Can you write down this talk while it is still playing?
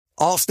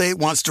Allstate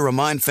wants to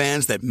remind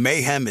fans that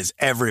mayhem is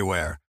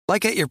everywhere,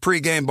 like at your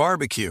pregame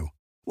barbecue.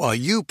 While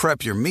you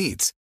prep your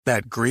meats,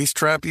 that grease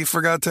trap you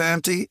forgot to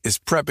empty is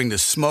prepping to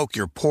smoke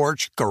your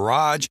porch,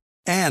 garage,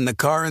 and the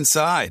car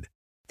inside.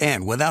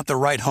 And without the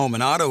right home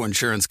and auto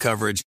insurance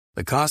coverage,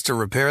 the cost to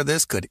repair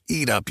this could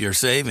eat up your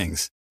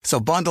savings. So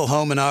bundle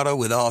home and auto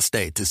with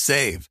Allstate to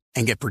save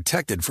and get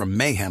protected from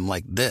mayhem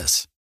like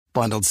this.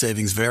 Bundled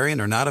savings vary and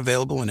are not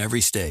available in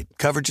every state.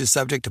 Coverage is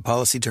subject to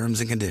policy terms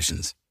and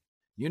conditions.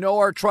 You know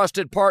our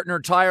trusted partner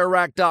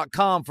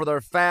TireRack.com for their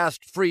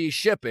fast, free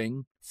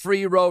shipping,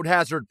 free road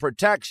hazard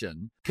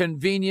protection,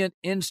 convenient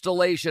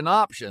installation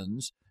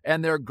options,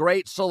 and their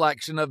great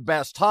selection of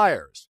best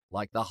tires,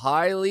 like the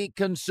highly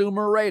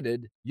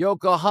consumer-rated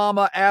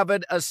Yokohama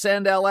Avid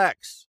Ascend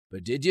LX.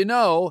 But did you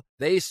know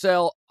they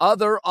sell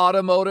other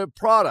automotive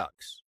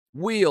products?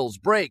 Wheels,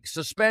 brakes,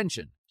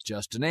 suspension,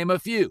 just to name a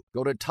few.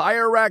 Go to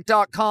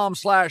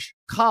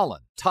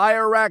TireRack.com/Colin.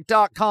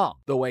 TireRack.com,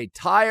 the way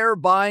tire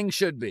buying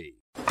should be.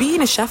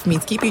 Being a chef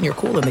means keeping your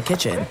cool in the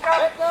kitchen.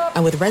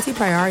 And with Resi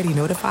Priority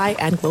Notify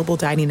and Global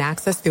Dining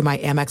Access through my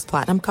Amex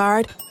Platinum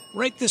card...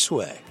 Right this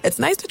way. It's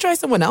nice to try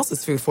someone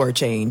else's food for a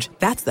change.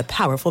 That's the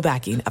powerful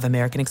backing of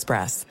American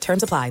Express.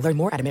 Terms apply. Learn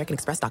more at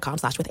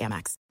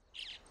americanexpress.com/withAmex.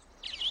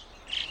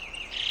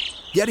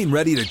 Getting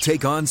ready to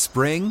take on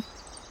spring?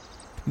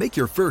 Make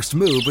your first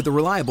move with the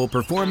reliable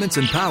performance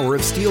and power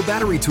of Steel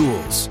battery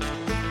tools.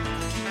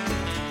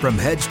 From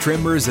hedge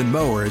trimmers and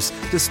mowers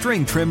to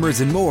string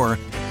trimmers and more,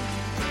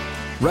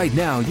 right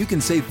now you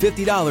can save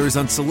 $50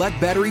 on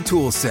select battery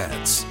tool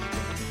sets.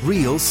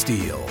 Real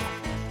Steel.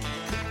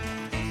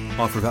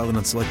 Offer valid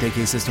on select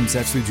AK system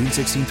sets through June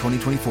 16,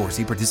 2024.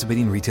 See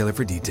participating retailer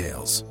for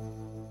details.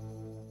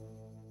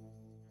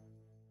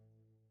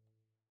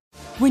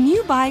 When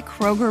you buy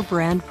Kroger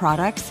brand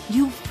products,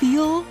 you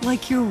feel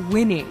like you're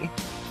winning.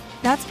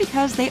 That's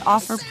because they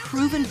offer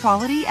proven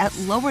quality at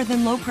lower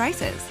than low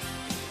prices.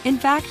 In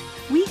fact,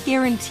 we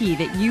guarantee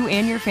that you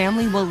and your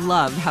family will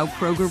love how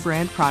Kroger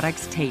brand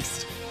products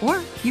taste,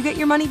 or you get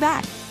your money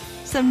back.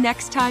 So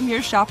next time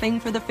you're shopping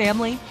for the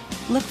family,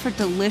 look for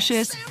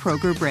delicious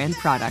Kroger brand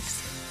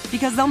products,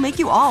 because they'll make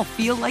you all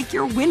feel like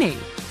you're winning.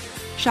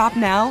 Shop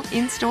now,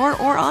 in-store,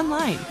 or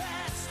online.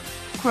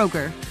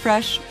 Kroger,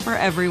 fresh for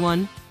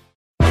everyone.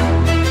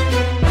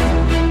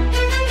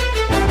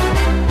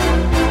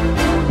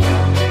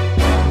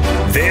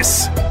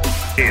 This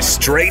is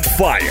Straight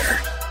Fire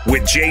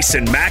with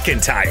Jason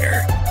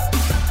McIntyre.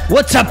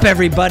 What's up,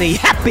 everybody?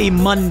 Happy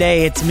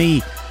Monday. It's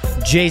me,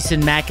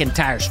 Jason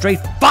McIntyre. Straight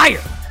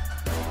Fire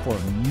for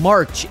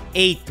March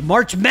 8th.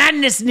 March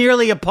Madness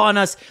nearly upon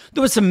us.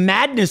 There was some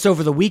madness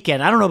over the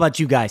weekend. I don't know about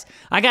you guys.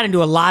 I got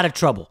into a lot of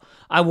trouble.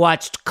 I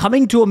watched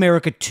Coming to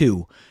America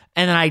 2,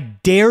 and I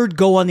dared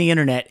go on the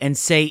internet and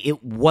say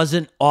it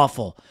wasn't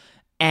awful.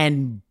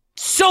 And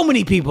so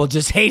many people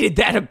just hated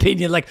that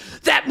opinion. Like,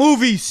 that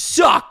movie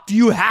sucked.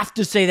 You have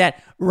to say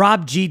that.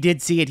 Rob G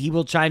did see it. He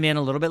will chime in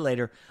a little bit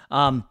later.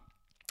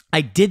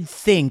 I did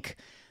think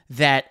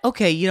that,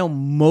 okay, you know,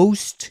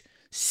 most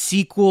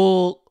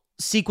sequels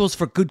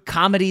for good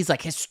comedies,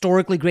 like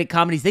historically great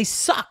comedies, they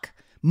suck.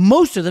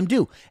 Most of them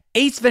do.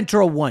 Ace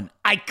Ventura 1,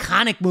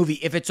 iconic movie.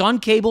 If it's on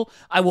cable,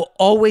 I will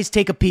always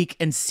take a peek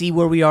and see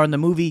where we are in the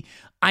movie.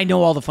 I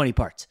know all the funny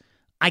parts.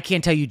 I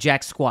can't tell you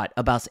jack squat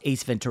about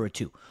Ace Ventura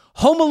 2.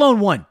 Home Alone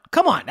 1,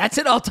 come on, that's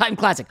an all-time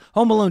classic.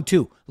 Home Alone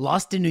 2,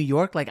 Lost in New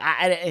York, like,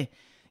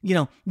 you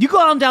know, you go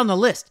on down the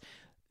list.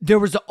 There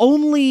was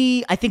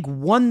only, I think,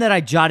 one that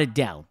I jotted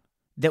down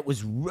that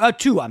was,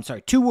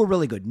 two were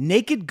really good.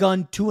 Naked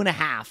Gun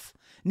 2.5.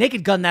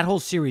 Naked Gun, that whole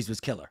series was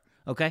killer,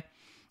 okay?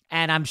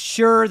 And I'm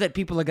sure that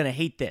people are going to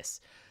hate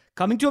this.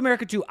 Coming to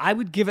America 2, I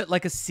would give it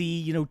like a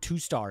C, 2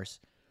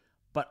 stars.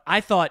 But I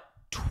thought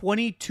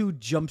 22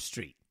 Jump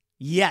Street,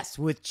 yes,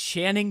 with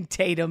Channing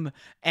Tatum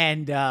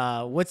and,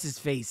 what's his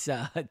face?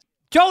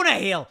 Jonah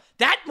Hill.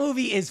 That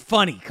movie is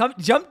funny.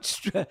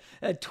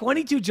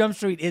 22 Jump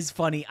Street is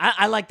funny.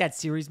 I like that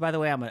series, by the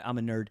way. I'm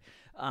a nerd.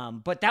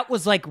 But that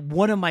was like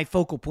one of my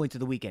focal points of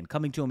the weekend,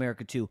 Coming to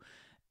America 2.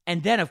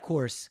 And then, of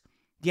course,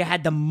 you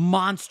had the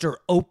monster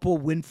Oprah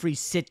Winfrey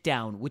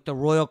sit-down with the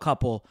royal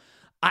couple.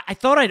 I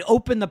thought I'd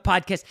open the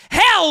podcast.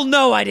 Hell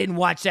no, I didn't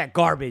watch that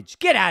garbage.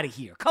 Get out of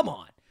here. Come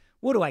on.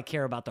 What do I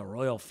care about the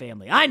royal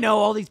family? I know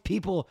all these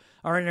people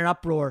are in an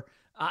uproar.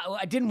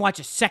 I didn't watch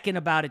a second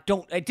about it.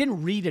 I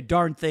didn't read a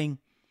darn thing.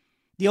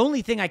 The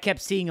only thing I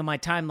kept seeing in my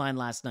timeline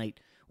last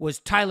night was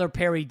Tyler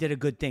Perry did a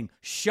good thing.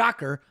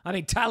 Shocker. I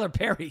mean, Tyler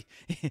Perry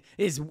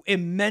is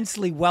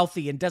immensely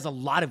wealthy and does a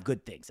lot of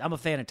good things. I'm a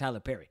fan of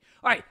Tyler Perry.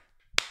 All right,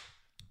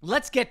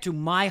 let's get to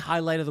my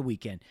highlight of the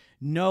weekend.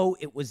 No,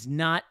 it was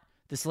not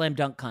the slam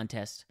dunk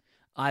contest.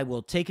 I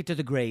will take it to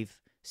the grave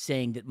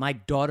saying that my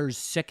daughter's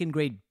second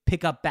grade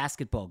pickup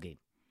basketball game,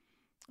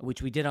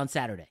 which we did on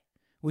Saturday,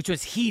 which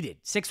was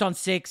heated,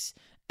 6-on-6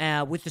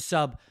 with the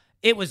sub.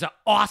 It was an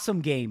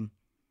awesome game.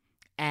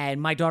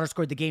 And my daughter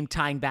scored the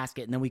game-tying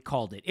basket, and then we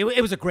called it.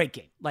 It was a great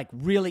game, like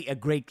really a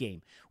great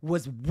game.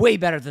 Was way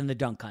better than the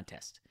dunk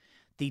contest.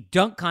 The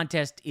dunk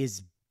contest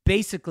is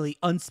basically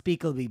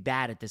unspeakably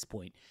bad at this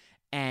point.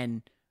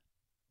 And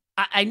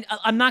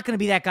I'm not going to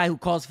be that guy who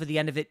calls for the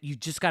end of it. You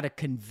just got to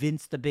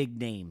convince the big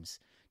names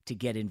to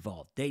get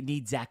involved. They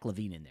need Zach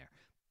LaVine in there.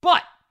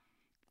 But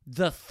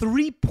the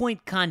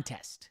 3-point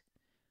contest,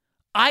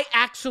 I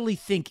actually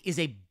think is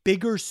a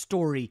bigger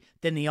story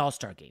than the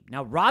All-Star game.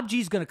 Now, Rob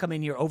G's going to come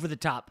in here over the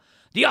top.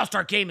 The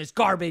All-Star game is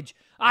garbage.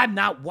 I'm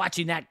not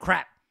watching that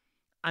crap.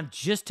 I'm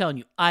just telling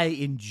you, I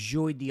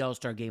enjoyed the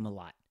All-Star game a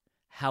lot.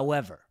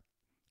 However,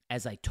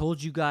 as I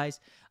told you guys,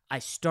 I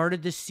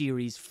started the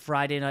series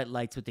Friday Night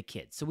Lights with the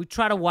kids. So we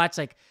try to watch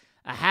like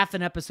a half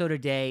an episode a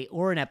day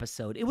or an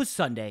episode. It was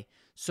Sunday,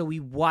 so we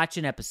watch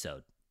an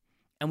episode.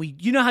 And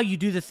you know how you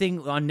do the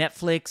thing on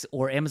Netflix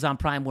or Amazon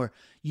Prime where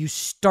you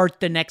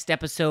start the next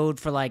episode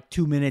for like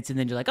 2 minutes and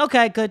then you're like,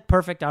 okay, good,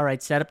 perfect. All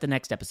right, set up the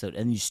next episode.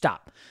 And you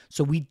stop.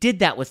 So we did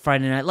that with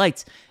Friday Night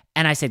Lights.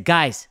 And I said,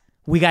 guys,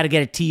 we got to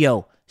get a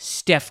TO.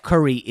 Steph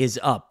Curry is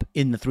up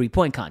in the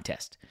 3-point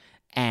contest.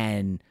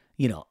 And,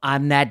 you know,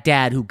 I'm that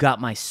dad who got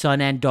my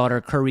son and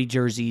daughter Curry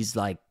jerseys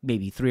like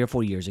maybe 3 or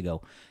 4 years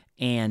ago.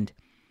 And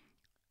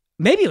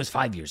maybe it was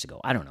 5 years ago.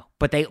 I don't know.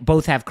 But they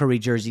both have Curry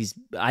jerseys.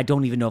 I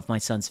don't even know if my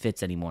son's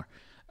fits anymore.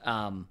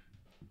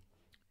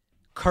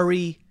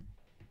 Curry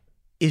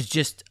is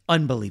just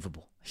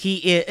unbelievable.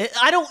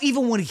 I don't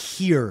even want to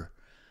hear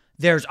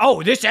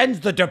this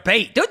ends the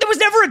debate. There was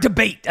never a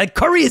debate.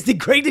 Curry is the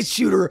greatest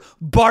shooter,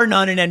 bar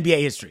none, in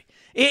NBA history.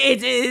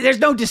 There's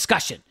no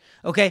discussion,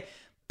 okay?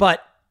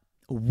 But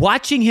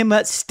watching him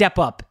step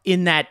up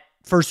in that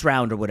first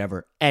round or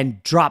whatever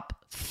and drop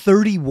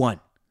 31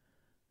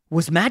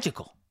 was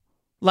magical.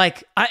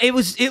 Like, it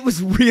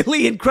was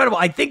really incredible.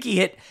 I think he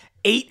hit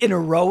 8 in a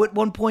row at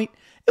one point.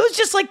 It was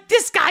just like,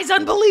 this guy's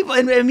unbelievable.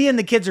 And me and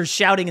the kids are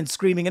shouting and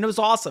screaming, and it was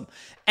awesome.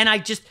 And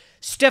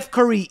Steph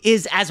Curry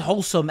is as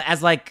wholesome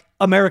as, like,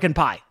 American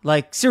Pie.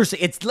 Like, seriously,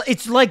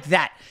 it's like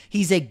that.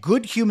 He's a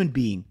good human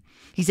being.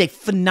 He's a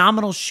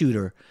phenomenal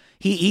shooter.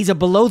 He's a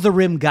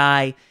below-the-rim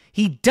guy.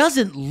 He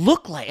doesn't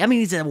look like,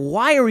 he's a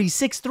wiry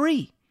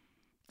 6'3",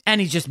 and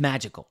he's just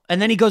magical.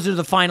 And then he goes into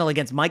the final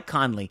against Mike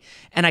Conley.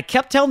 And I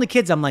kept telling the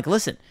kids, I'm like,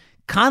 listen,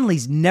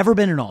 Conley's never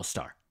been an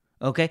all-star,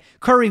 okay?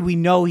 Curry, we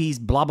know he's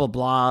blah, blah,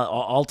 blah,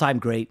 all-time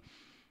great.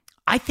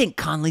 I think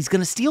Conley's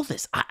going to steal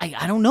this.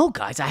 I don't know,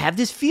 guys. I have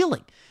this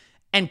feeling.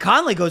 And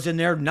Conley goes in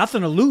there,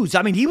 nothing to lose.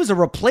 He was a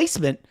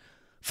replacement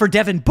for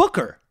Devin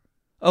Booker,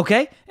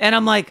 okay? And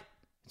I'm like,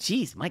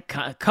 geez, Mike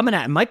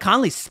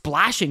Conley's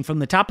splashing from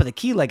the top of the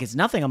key like it's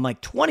nothing. I'm like,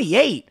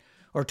 28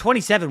 or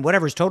 27,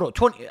 whatever his total.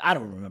 20, I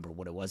don't remember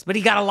what it was, but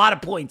he got a lot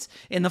of points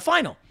in the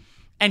final.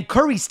 And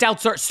Curry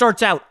starts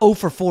out 0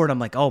 for 4, and I'm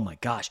like, oh my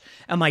gosh.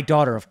 And my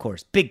daughter, of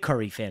course, big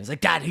Curry fan, is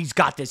like, Dad, he's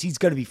got this. He's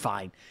going to be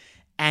fine.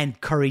 And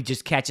Curry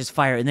just catches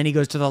fire, and then he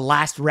goes to the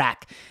last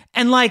rack.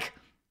 And like,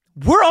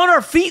 we're on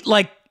our feet,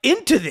 like,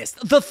 into this.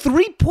 The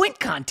 3-point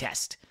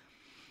contest.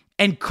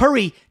 And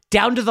Curry,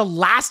 down to the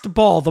last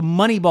ball, the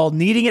money ball,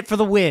 needing it for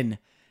the win,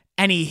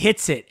 and he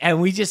hits it, and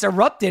we just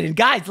erupted. And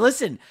guys,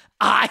 listen,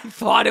 I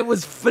thought it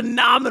was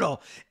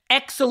phenomenal.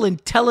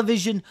 Excellent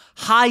television,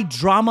 high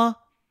drama,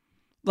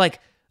 like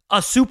a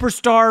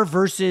superstar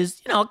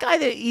versus, a guy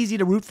that's easy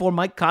to root for,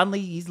 Mike Conley.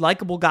 He's a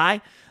likable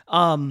guy.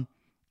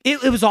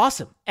 It was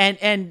awesome.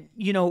 And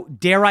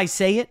dare I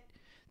say it,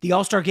 the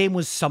All-Star game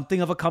was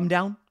something of a come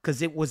down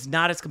because it was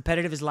not as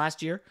competitive as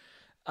last year.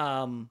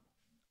 I've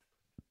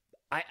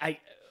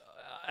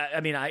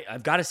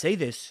got to say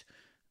this.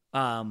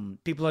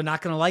 People are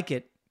not going to like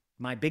it.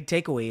 My big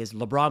takeaway is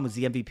LeBron was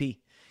the MVP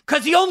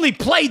because he only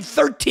played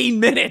 13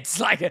 minutes.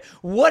 Like,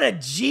 what a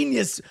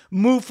genius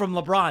move from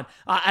LeBron.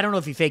 I don't know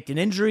if he faked an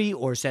injury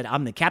or said,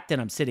 I'm the captain,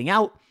 I'm sitting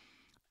out.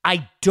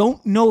 I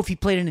don't know if he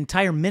played an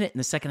entire minute in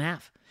the second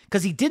half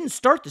because he didn't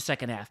start the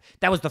second half.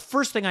 That was the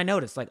first thing I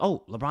noticed. Like,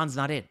 oh, LeBron's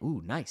not in.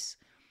 Ooh, nice.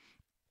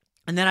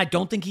 And then I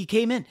don't think he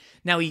came in.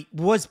 Now, he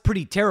was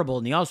pretty terrible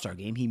in the All-Star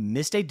game. He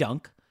missed a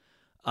dunk.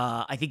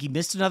 I think he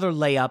missed another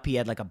layup. He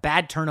had like a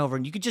bad turnover,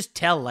 and you could just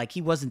tell like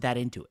he wasn't that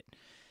into it.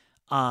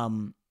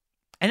 And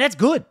that's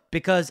good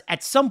because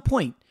at some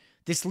point,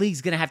 this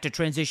league's going to have to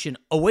transition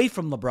away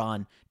from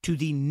LeBron to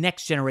the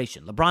next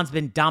generation. LeBron's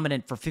been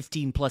dominant for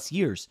 15 plus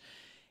years.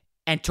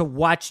 And to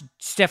watch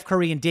Steph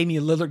Curry and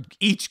Damian Lillard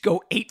each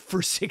go 8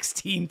 for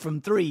 16 from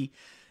 3,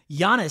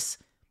 Giannis,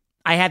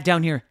 I have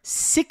down here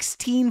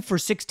 16 for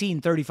 16,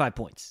 35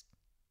 points.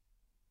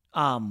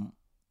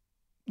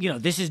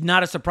 This is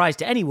not a surprise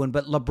to anyone,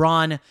 but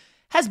LeBron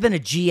has been a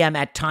GM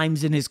at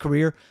times in his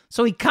career,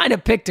 so he kind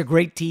of picked a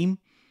great team.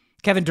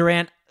 Kevin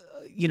Durant,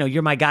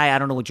 you're my guy. I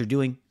don't know what you're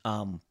doing.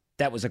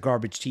 That was a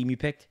garbage team you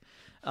picked.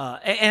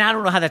 And I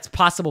don't know how that's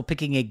possible,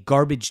 picking a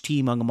garbage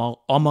team among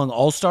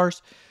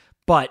all-stars,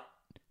 but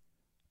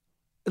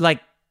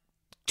like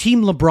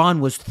Team LeBron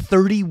was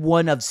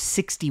 31 of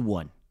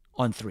 61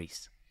 on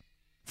threes.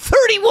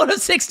 31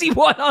 of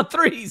 61 on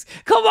threes.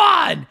 Come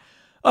on.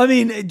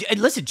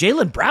 Listen,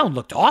 Jaylen Brown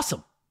looked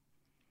awesome.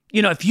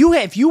 If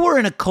you were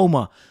in a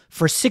coma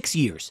for 6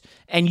 years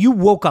and you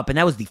woke up and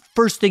that was the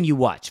first thing you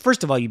watched,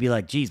 first of all, you'd be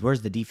like, geez,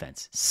 where's the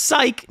defense?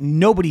 Psych.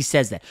 Nobody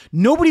says that.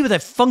 Nobody with a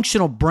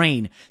functional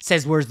brain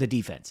says, where's the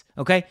defense?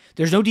 Okay?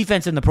 There's no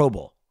defense in the Pro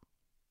Bowl,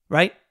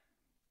 right?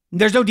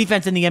 There's no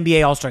defense in the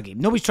NBA All-Star game.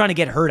 Nobody's trying to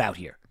get hurt out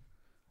here.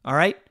 All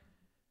right?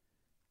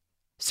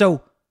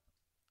 So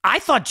I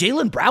thought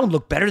Jaylen Brown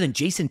looked better than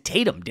Jason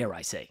Tatum, dare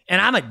I say.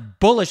 And I'm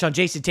bullish on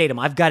Jason Tatum.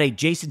 I've got a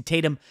Jason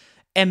Tatum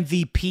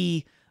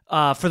MVP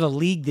for the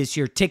league this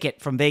year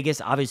ticket from Vegas.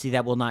 Obviously,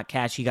 that will not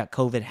cash. He got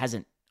COVID,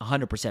 hasn't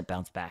 100%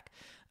 bounced back.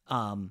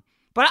 But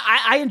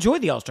I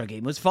enjoyed the All-Star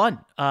game. It was fun.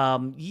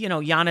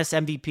 Giannis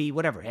MVP,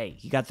 whatever. Hey,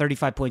 he got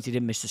 35 points. He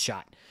didn't miss a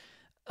shot.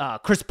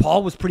 Chris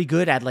Paul was pretty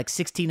good, had like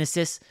 16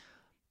 assists.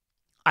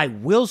 I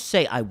will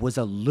say I was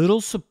a little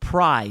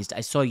surprised.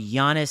 I saw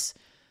Giannis,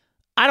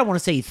 I don't want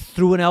to say he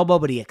threw an elbow,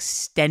 but he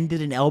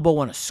extended an elbow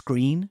on a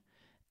screen.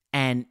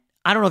 And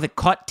I don't know if it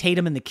caught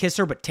Tatum in the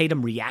kisser, but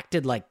Tatum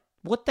reacted like,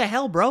 what the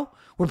hell, bro?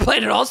 We're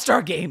playing an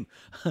All-Star game.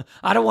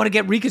 I don't want to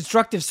get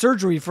reconstructive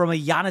surgery from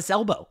a Giannis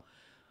elbow.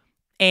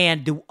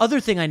 And the other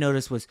thing I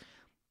noticed was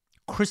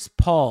Chris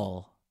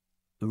Paul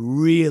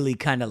really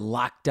kind of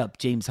locked up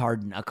James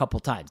Harden a couple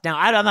times. Now,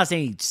 I'm not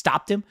saying he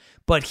stopped him,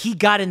 but he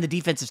got in the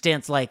defensive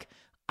stance like,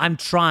 I'm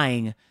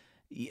trying.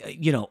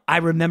 I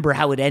remember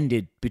how it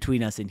ended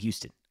between us in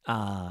Houston.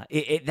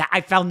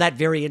 I found that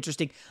very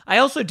interesting. I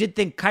also did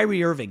think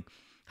Kyrie Irving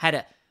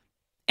had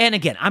and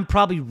again, I'm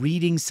probably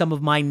reading some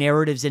of my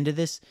narratives into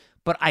this,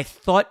 but I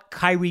thought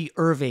Kyrie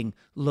Irving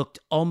looked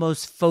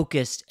almost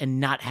focused and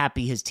not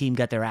happy his team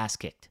got their ass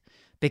kicked,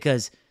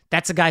 because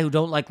that's a guy who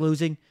don't like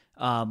losing.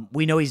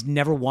 We know he's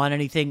never won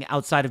anything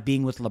outside of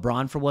being with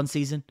LeBron for one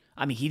season.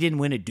 I mean, he didn't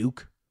win at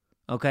Duke.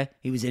 Okay.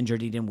 He was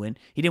injured. He didn't win.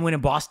 He didn't win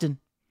in Boston.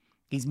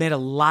 He's made a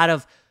lot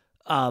of,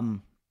 I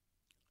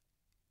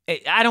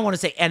don't want to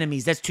say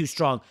enemies. That's too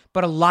strong.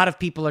 But a lot of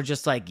people are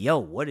just like, yo,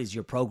 what is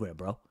your program,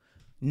 bro?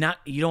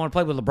 You don't want to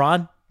play with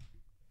LeBron?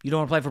 You don't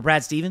want to play for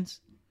Brad Stevens?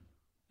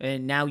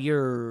 And now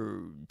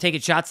you're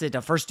taking shots at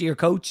a first-year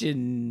coach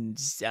and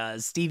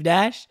Steve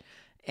Nash,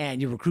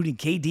 and you're recruiting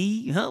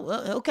KD?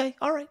 Okay,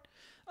 all right.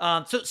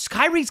 So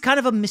Kyrie's kind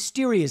of a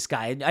mysterious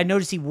guy. I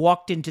noticed he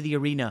walked into the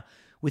arena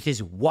with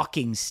his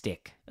walking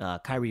stick.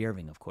 Kyrie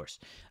Irving, of course.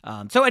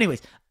 So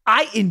anyways,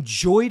 I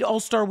enjoyed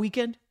All-Star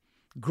Weekend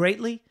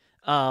greatly.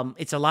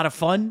 It's a lot of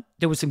fun.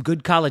 There was some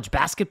good college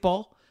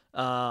basketball.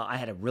 I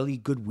had a really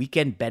good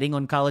weekend betting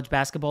on college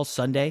basketball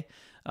Sunday.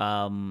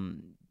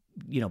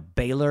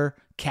 Baylor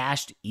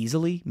cashed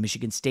easily.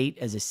 Michigan State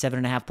as a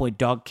 7.5-point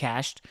dog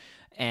cashed.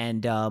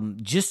 And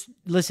just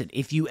listen,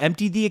 if you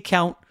empty the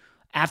account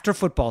after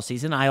football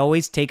season, I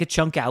always take a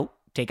chunk out,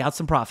 take out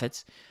some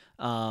profits.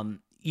 You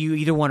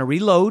either want to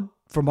reload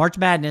for March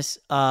Madness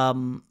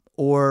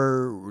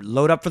or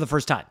load up for the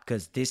first time,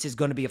 because this is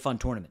going to be a fun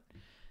tournament.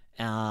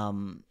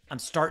 I'm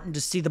starting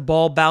to see the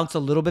ball bounce a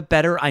little bit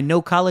better. I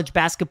know college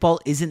basketball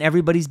isn't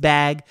everybody's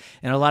bag,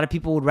 and a lot of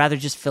people would rather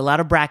just fill out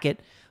a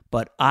bracket,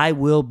 but I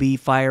will be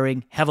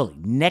firing heavily.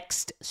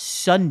 Next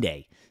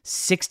Sunday,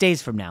 6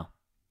 days from now,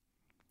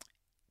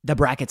 the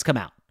brackets come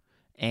out.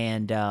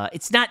 And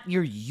it's not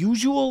your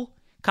usual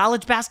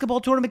college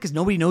basketball tournament because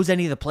nobody knows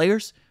any of the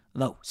players.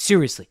 No,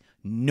 seriously,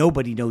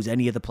 nobody knows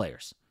any of the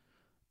players.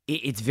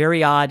 It's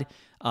very odd.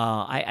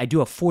 I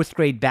do a fourth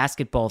grade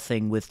basketball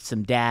thing with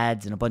some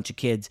dads and a bunch of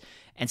kids,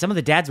 and some of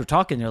the dads were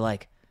talking. They're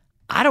like,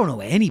 I don't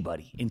know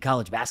anybody in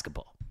college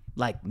basketball.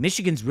 Like,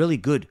 Michigan's really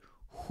good.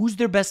 Who's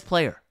their best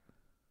player?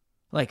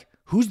 Like,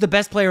 who's the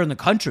best player in the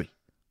country?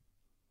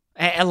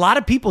 A lot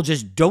of people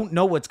just don't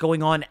know what's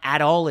going on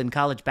at all in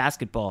college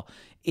basketball.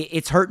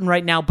 It's hurting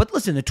right now. But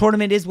listen, the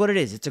tournament is what it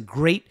is. It's a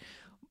great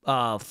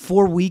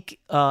 4-week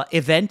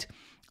event,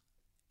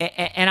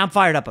 and I'm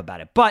fired up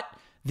about it. But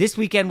this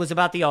weekend was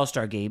about the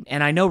All-Star game,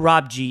 and I know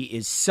Rob G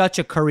is such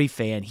a Curry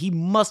fan. He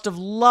must have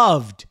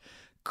loved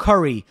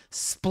Curry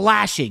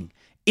splashing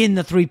in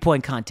the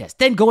three-point contest,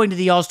 then going to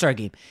the All-Star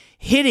game,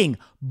 hitting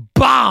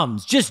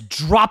bombs, just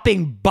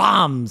dropping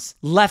bombs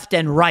left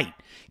and right,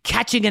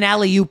 catching an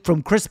alley-oop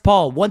from Chris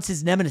Paul, once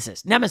his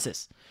nemesis,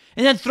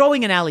 and then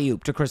throwing an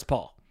alley-oop to Chris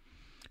Paul.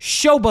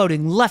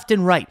 Showboating left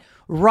and right.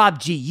 Rob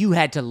G, you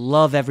had to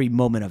love every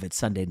moment of it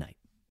Sunday night.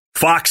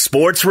 Fox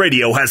Sports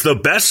Radio has the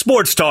best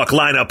sports talk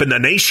lineup in the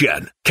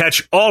nation.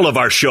 Catch all of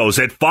our shows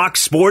at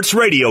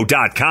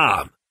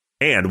foxsportsradio.com.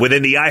 And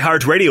within the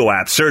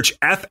iHeartRadio app, search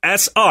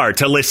FSR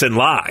to listen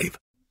live.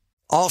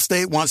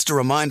 Allstate wants to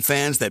remind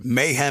fans that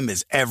mayhem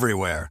is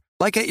everywhere,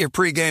 like at your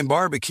pregame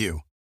barbecue.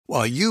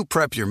 While you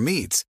prep your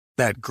meats,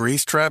 that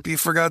grease trap you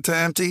forgot to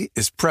empty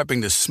is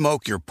prepping to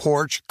smoke your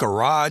porch,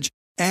 garage,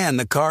 and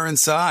the car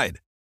inside.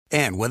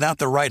 And without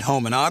the right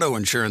home and auto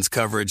insurance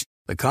coverage,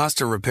 the cost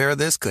to repair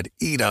this could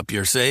eat up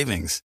your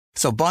savings.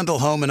 So bundle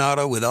home and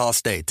auto with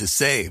Allstate to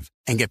save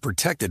and get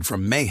protected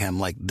from mayhem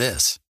like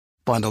this.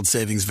 Bundled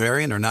savings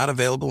vary and are not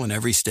available in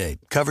every state.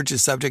 Coverage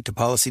is subject to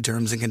policy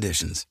terms and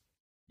conditions.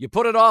 You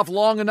put it off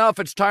long enough,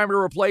 it's time to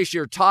replace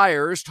your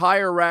tires.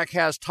 Tire Rack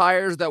has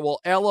tires that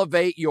will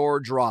elevate your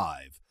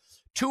drive.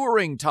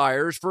 Touring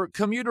tires for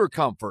commuter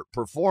comfort,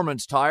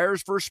 performance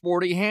tires for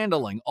sporty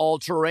handling,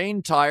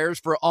 all-terrain tires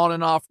for on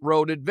and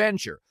off-road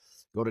adventure.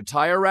 Go to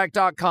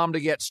TireRack.com to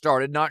get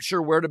started. Not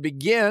sure where to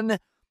begin?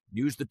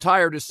 Use the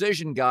Tire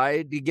Decision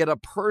Guide to get a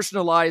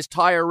personalized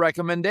tire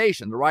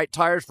recommendation, the right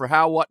tires for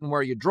how, what, and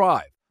where you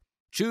drive.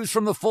 Choose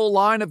from the full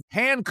line of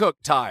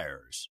hand-cooked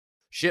tires.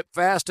 Ship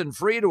fast and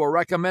free to a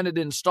recommended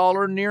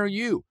installer near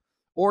you.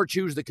 Or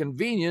choose the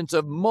convenience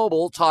of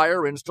mobile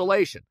tire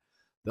installation.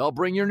 They'll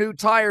bring your new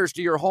tires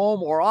to your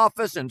home or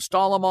office,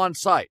 install them on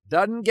site.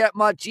 Doesn't get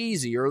much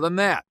easier than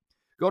that.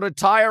 Go to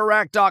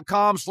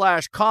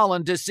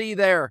TireRack.com/Colin to see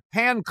their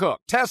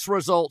hand-cooked test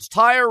results,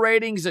 tire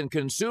ratings, and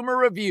consumer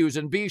reviews,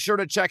 and be sure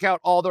to check out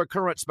all their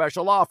current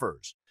special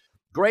offers.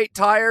 Great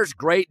tires,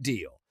 great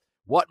deal.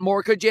 What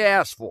more could you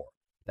ask for?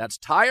 That's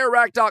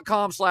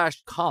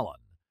TireRack.com/Colin.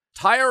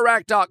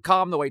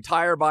 TireRack.com, the way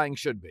tire buying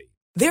should be.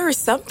 There are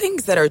some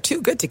things that are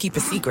too good to keep a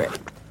secret.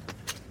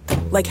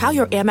 Like how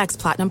your Amex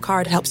Platinum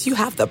card helps you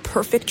have the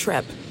perfect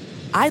trip.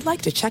 I'd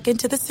like to check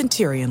into the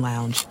Centurion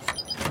Lounge.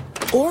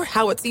 Or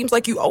how it seems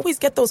like you always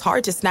get those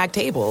hard-to-snag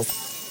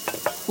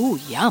tables. Ooh,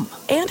 yum.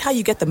 And how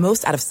you get the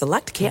most out of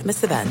select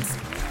can't-miss events.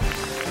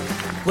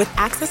 With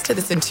access to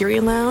the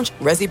Centurion Lounge,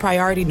 Resi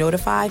Priority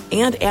Notified,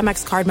 and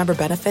Amex card member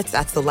benefits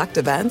at select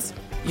events,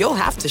 you'll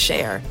have to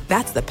share.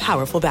 That's the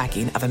powerful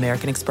backing of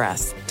American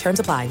Express. Terms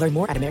apply. Learn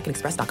more at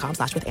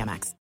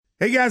americanexpress.com/withAmex.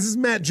 Hey guys, this is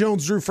Matt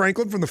Jones, Drew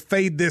Franklin from the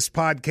Fade This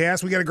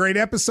podcast. We got a great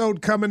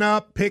episode coming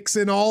up, picks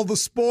in all the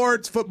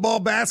sports, football,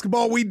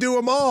 basketball, we do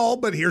them all,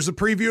 but here's a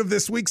preview of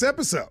this week's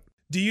episode.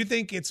 Do you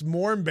think it's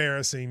more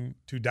embarrassing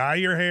to dye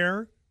your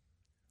hair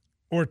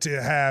or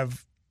to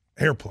have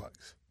hair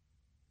plugs?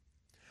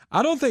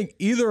 I don't think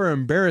either are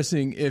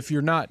embarrassing if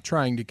you're not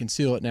trying to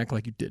conceal it and act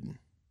like you didn't.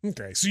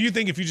 Okay, so you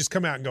think if you just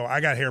come out and go,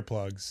 I got hair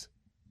plugs.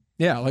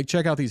 Yeah, like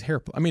check out these hair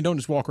plugs. I mean, don't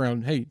just walk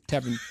around,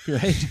 tapping,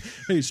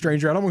 hey,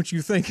 stranger, I don't want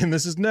you thinking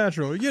this is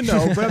natural, but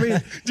I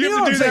mean. Do you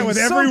have to do that with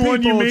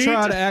everyone you meet? Some people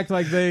try to act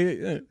like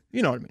they,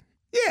 you know what I mean.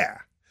 Yeah,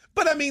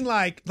 but I mean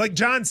like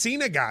John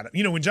Cena got it.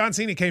 You know, when John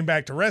Cena came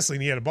back to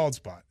wrestling, he had a bald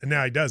spot, and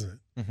now he doesn't.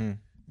 Mm-hmm.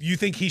 You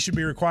think he should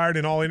be required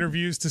in all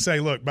interviews to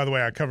say, look, by the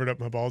way, I covered up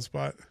my bald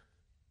spot?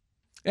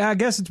 Yeah, I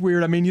guess it's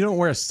weird. I mean, you don't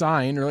wear a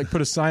sign or put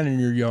a sign in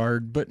your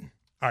yard, but.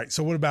 All right,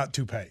 so what about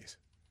toupees?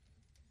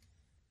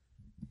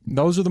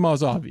 Those are the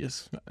most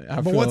obvious.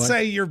 But let's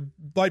say you're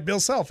like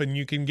Bill Self and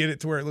you can get it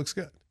to where it looks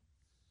good.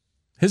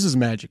 His is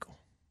magical.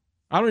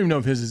 I don't even know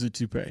if his is a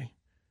toupee.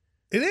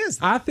 It is.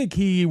 I think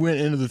he went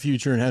into the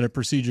future and had a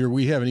procedure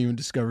we haven't even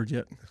discovered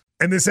yet.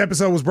 And this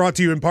episode was brought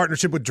to you in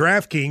partnership with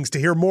DraftKings. To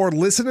hear more,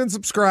 listen and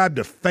subscribe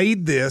to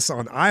Fade This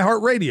on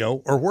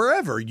iHeartRadio or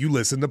wherever you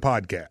listen to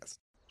podcasts.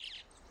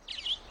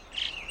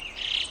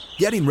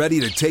 Getting ready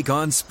to take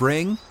on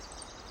spring?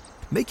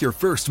 Make your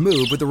first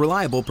move with the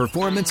reliable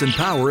performance and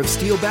power of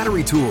Steel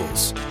battery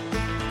tools.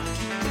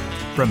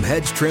 From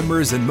hedge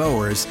trimmers and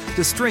mowers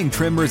to string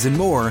trimmers and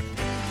more,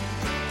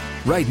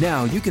 right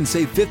now you can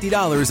save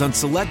 $50 on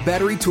select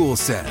battery tool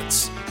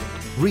sets.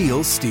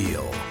 Real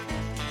Steel.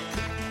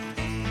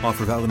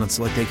 Offer valid on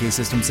select AK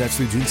system sets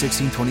through June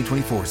 16,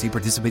 2024. See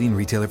participating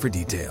retailer for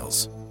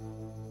details.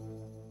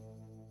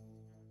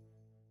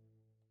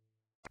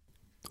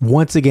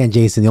 Once again,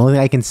 Jason, the only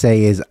thing I can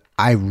say is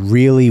I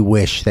really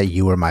wish that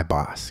you were my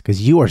boss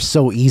because you are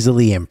so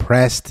easily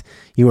impressed.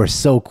 You are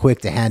so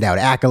quick to hand out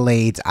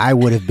accolades. I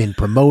would have been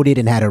promoted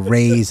and had a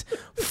raise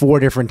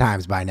 4 different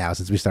times by now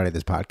since we started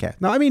this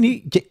podcast. No, I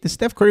mean,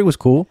 Steph Curry was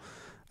cool.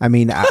 I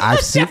mean,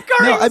 I've seen.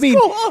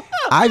 Cool.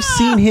 I've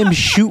seen him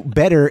shoot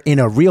better in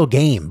a real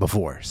game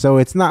before, so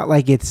it's not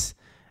like it's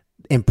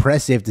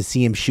impressive to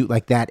see him shoot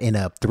like that in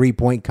a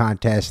 3-point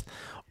contest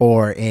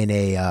or in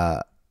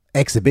a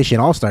exhibition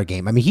all-star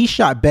game. I mean, he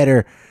shot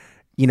better,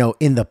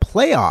 in the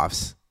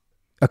playoffs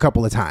a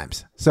couple of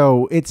times.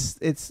 So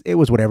it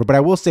was whatever. But I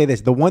will say this: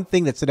 the one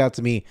thing that stood out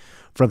to me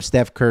from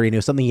Steph Curry, and it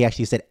was something he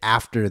actually said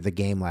after the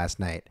game last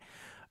night.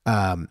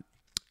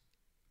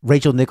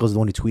 Rachel Nichols is the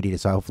one who tweeted it,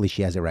 so hopefully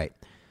she has it right.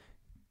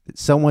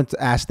 Someone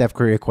asked Steph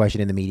Curry a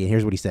question in the media.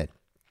 Here's what he said: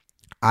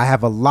 "I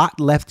have a lot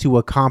left to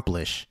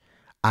accomplish.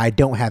 I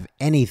don't have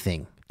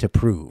anything to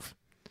prove."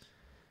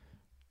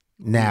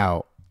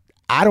 Now,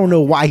 I don't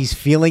know why he's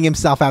feeling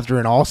himself after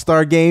an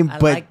all-star game,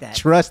 but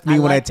trust me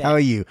when I tell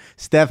you,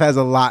 Steph has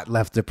a lot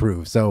left to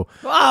prove. So,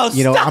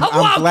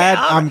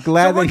 I'm glad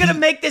so we're going to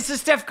make this a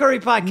Steph Curry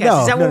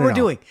podcast. Is that what we're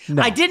doing?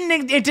 No. I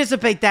didn't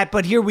anticipate that,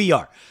 but here we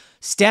are.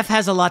 Steph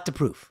has a lot to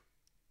prove.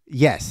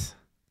 Yes.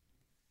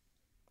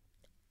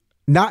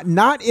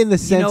 Not in the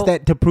sense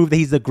that to prove that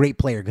he's a great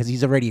player, because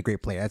he's already a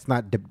great player. That's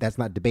not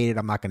debated.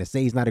 I'm not going to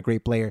say he's not a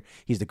great player.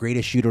 He's the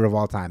greatest shooter of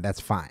all time. That's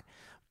fine.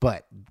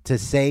 But to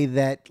say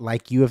that,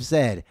 like you have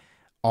said,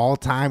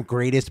 all-time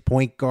greatest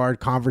point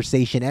guard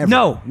conversation ever.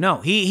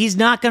 No. He's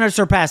not going to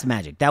surpass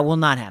Magic. That will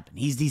not happen.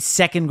 He's the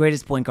second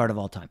greatest point guard of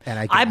all time.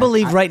 And I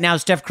believe right now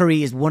Steph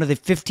Curry is one of the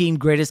 15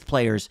 greatest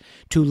players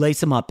to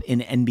lace him up in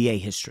NBA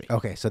history.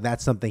 Okay, so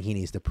that's something he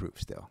needs to prove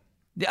still.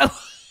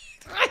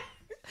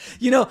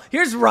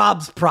 Here's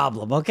Rob's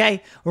problem,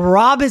 okay?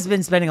 Rob has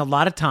been spending a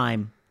lot of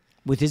time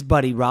with his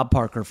buddy Rob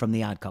Parker from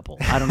The Odd Couple.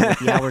 I don't know what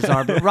the hours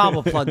are, but Rob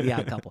will plug The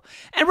Odd Couple.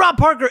 And Rob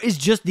Parker is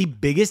just the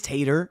biggest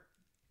hater,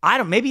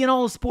 maybe in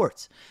all of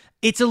sports.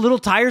 It's a little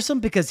tiresome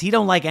because he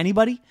don't like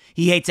anybody.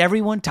 He hates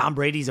everyone. Tom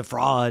Brady's a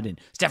fraud, and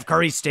Steph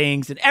Curry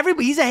stinks, and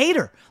everybody, he's a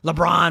hater.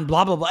 LeBron,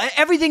 blah, blah, blah.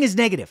 Everything is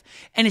negative.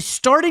 And it's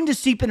starting to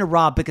seep into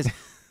Rob because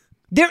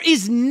there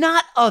is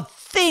not a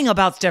thing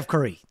about Steph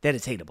Curry that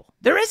is hateable.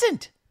 There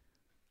isn't.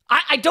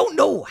 I don't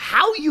know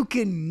how you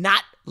can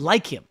not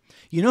like him.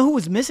 You know who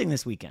was missing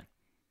this weekend?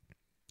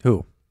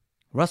 Who?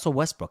 Russell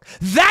Westbrook.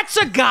 That's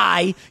a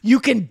guy you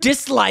can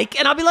dislike,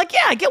 and I'll be like,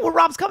 yeah, I get where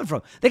Rob's coming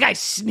from. The guy's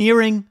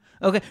sneering,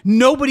 okay?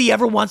 Nobody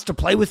ever wants to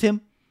play with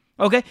him,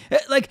 okay?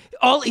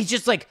 He's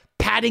just like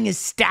padding his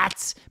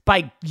stats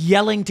by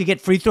yelling to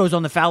get free throws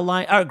on the foul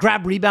line, or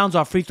grab rebounds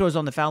off free throws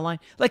on the foul line.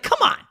 Like, come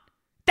on.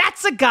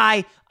 That's a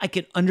guy, I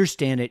can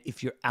understand it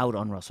if you're out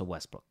on Russell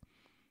Westbrook.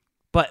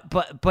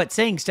 But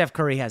saying Steph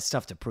Curry has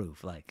stuff to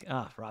prove, like,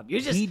 Rob,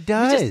 he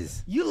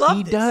does. You love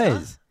he this,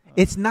 does. Huh?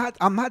 It's not.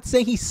 I'm not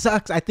saying he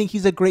sucks. I think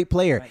he's a great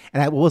player, right.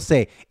 And I will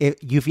say,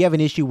 if you have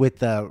an issue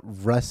with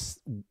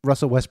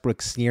Russell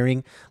Westbrook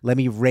sneering, let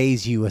me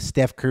raise you a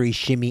Steph Curry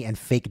shimmy and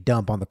fake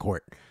dump on the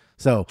court.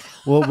 So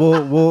we'll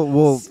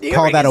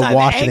call that a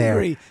wash there.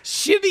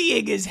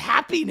 Shimmying is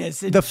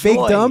happiness and the joy.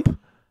 Fake dump.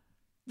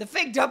 The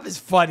fake dump is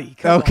funny.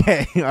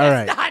 Okay, all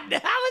right. How is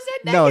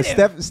that No,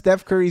 negative?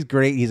 Steph Curry's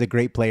great. He's a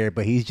great player,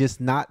 but he's just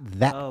not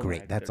that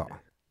great. That's all.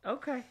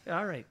 Okay,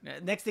 all right.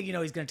 Next thing you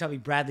know, he's going to tell me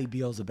Bradley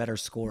Beal's a better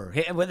scorer.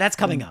 That's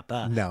coming up.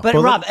 No. But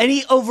Rob,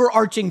 any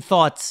overarching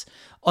thoughts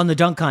on the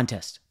dunk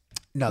contest?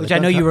 No, which I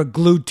know you were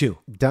glued to.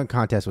 Dunk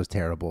contest was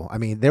terrible. I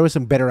mean, there were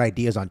some better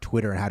ideas on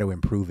Twitter on how to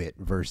improve it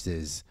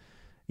versus,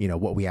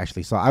 what we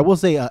actually saw. I will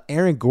say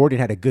Aaron Gordon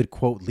had a good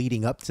quote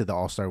leading up to the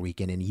All-Star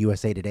Weekend in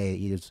USA Today.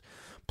 He was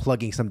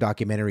plugging some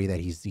documentary that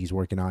he's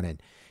working on,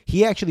 and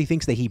he actually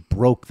thinks that he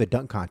broke the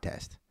dunk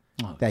contest,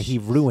 he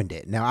ruined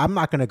it. Now, I'm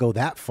not going to go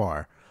that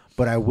far,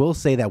 but I will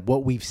say that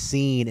what we've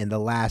seen in the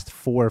last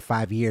 4 or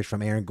 5 years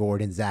from Aaron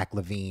Gordon, Zach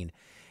LaVine,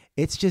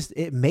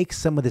 it makes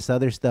some of this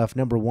other stuff,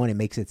 number one, it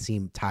makes it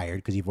seem tired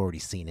because you've already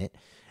seen it.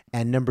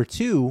 And number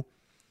two,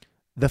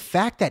 the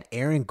fact that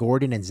Aaron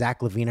Gordon and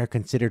Zach LaVine are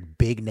considered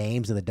big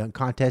names in the dunk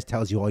contest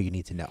tells you all you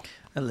need to know.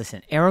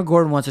 Listen, Aaron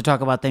Gordon wants to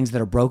talk about things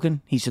that are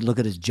broken. He should look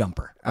at his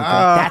jumper. Okay?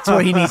 That's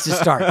where he needs to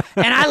start.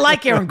 And I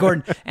like Aaron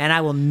Gordon, and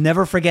I will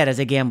never forget as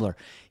a gambler,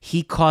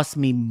 he cost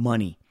me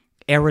money.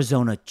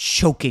 Arizona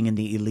choking in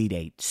the Elite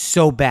Eight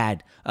so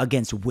bad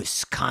against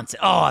Wisconsin.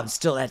 Oh,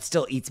 that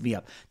still eats me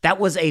up. That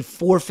was a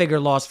 4-figure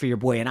loss for your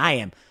boy, and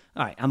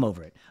I'm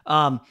over it.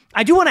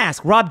 I do want to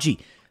ask, Rob G.,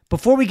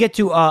 before we get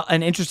to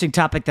an interesting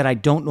topic that I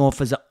don't know if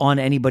is on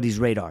anybody's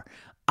radar,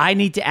 I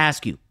need to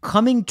ask you,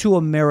 Coming to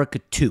America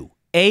 2,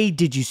 A,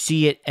 did you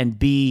see it, and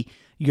B,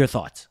 your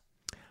thoughts?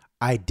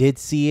 I did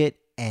see it,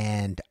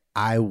 and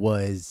I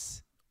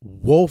was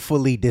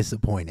woefully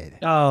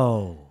disappointed.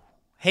 Oh,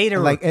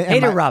 hater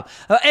Rob.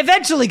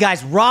 Eventually,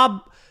 guys,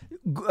 Rob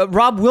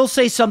will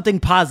say something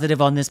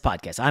positive on this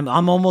podcast.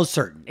 I'm almost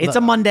certain. It's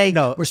a Monday.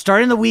 No. We're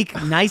starting the week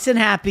nice and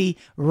happy.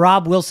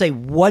 Rob will say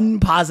one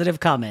positive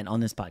comment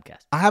on this podcast.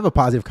 I have a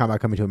positive comment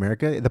Coming to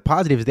America. The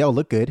positive is they all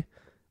look good.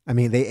 I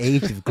mean, they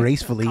aged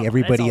gracefully,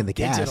 everybody in the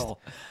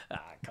digital.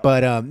 cast.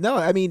 But no,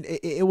 I mean,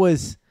 it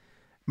was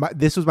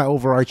this was my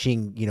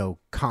overarching,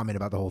 comment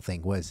about the whole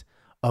thing was,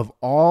 of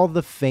all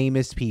the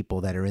famous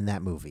people that are in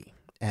that movie,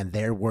 and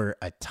there were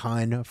a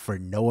ton for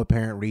no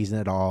apparent reason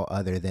at all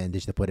other than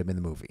just to put him in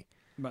the movie.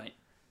 Right.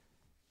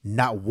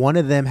 Not one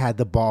of them had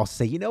the balls to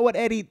say, you know what,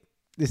 Eddie,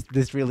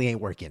 this really ain't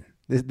working.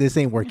 This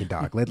ain't working,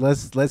 dog.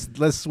 Let's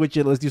switch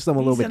it. Let's do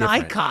something a little bit different.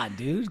 He's an icon,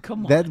 dude.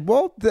 Come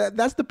on.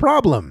 That's the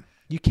problem.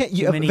 You can't.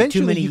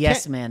 Too many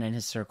yes men in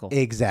his circle.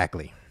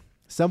 Exactly.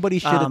 Somebody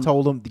should have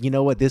told him, you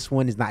know what, this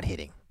one is not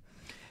hitting.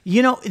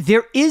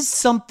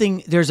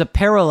 There's a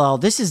parallel.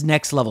 This is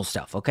next level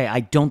stuff, okay?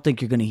 I don't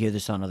think you're going to hear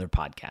this on other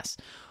podcasts.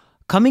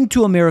 Coming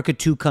to America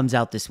 2 comes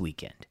out this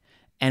weekend,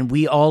 and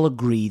we all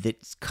agree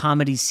that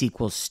comedy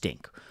sequels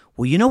stink.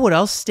 Well, you know what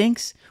else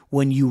stinks?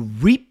 When you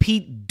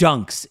repeat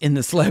dunks in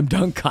the slam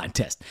dunk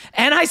contest.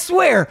 And I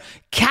swear,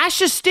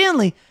 Cassius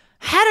Stanley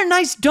had a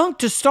nice dunk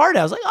to start.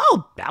 I was like,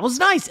 oh, that was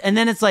nice. And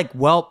then it's like,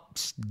 well,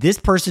 this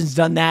person's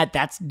done that.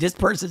 This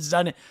person's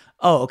done it.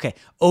 Oh, okay.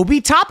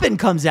 Obi Toppin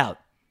comes out.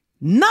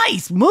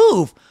 Nice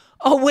move.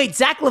 Oh, wait,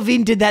 Zach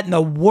LaVine did that in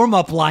the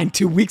warm-up line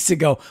 2 weeks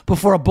ago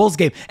before a Bulls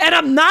game. And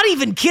I'm not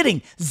even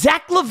kidding.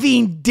 Zach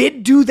LaVine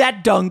did do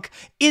that dunk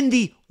in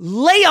the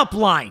layup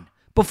line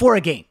before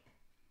a game.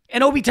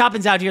 And Obi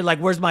Toppin's out here like,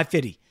 where's my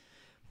fitty?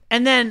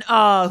 And then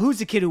who's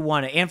the kid who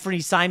won it?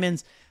 Anthony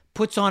Simons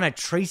puts on a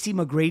Tracy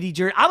McGrady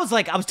jersey. I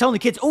was telling the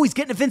kids, oh, he's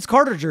getting a Vince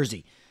Carter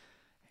jersey.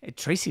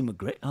 Tracy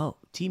McGrady. Oh,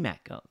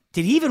 T-Mac. Oh.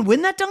 Did he even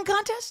win that dunk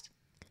contest?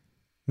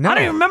 No. I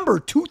don't even remember.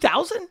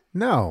 2000?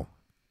 No.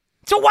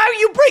 So why are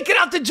you breaking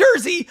out the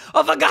jersey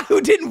of a guy who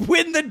didn't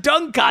win the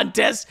dunk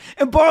contest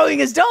and borrowing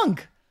his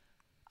dunk?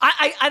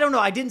 I don't know.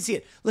 I didn't see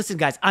it. Listen,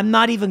 guys, I'm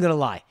not even going to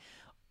lie.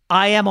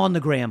 I am on the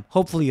gram.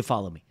 Hopefully you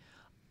follow me.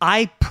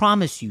 I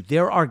promise you,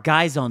 there are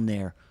guys on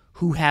there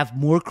who have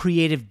more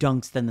creative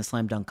dunks than the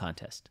slam dunk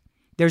contest.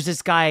 There's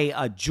this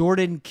guy,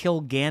 Jordan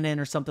Kilgannon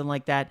or something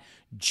like that,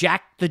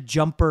 Jack the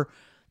Jumper.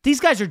 These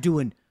guys are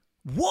doing,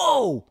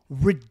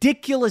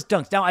 ridiculous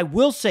dunks. Now, I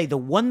will say the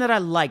one that I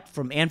liked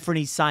from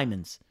Anthony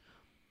Simons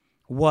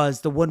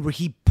was the one where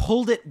he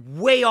pulled it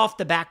way off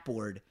the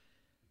backboard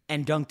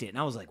and dunked it. And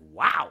I was like,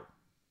 wow.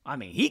 I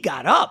mean, he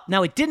got up.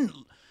 Now, it didn't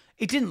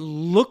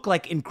look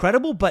like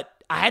incredible,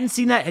 but I hadn't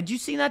seen that. Had you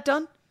seen that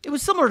done? It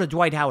was similar to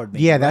Dwight Howard.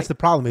 Maybe, yeah, that's the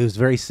problem. It was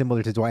very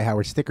similar to Dwight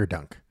Howard's sticker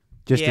dunk,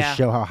 just to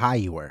show how high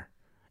you were.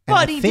 And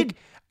But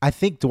I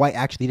think Dwight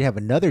actually did have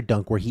another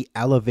dunk where he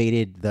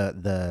elevated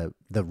the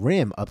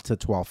rim up to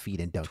 12 feet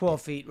and dunked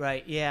 12 feet,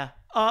 right, yeah.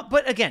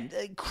 But again,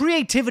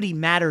 creativity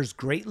matters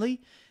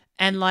greatly.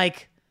 And I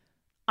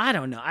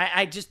don't know.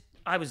 I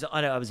was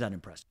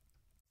unimpressed.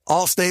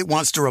 Allstate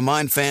wants to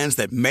remind fans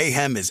that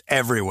mayhem is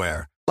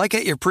everywhere, like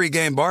at your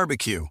pregame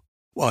barbecue.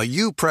 While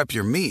you prep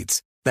your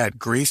meats, that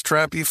grease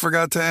trap you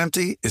forgot to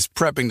empty is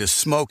prepping to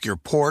smoke your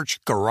porch,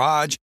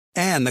 garage,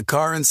 and the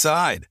car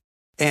inside.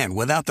 And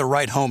without the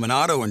right home and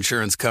auto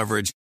insurance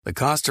coverage, the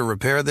cost to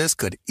repair this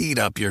could eat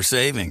up your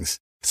savings.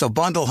 So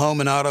bundle home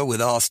and auto with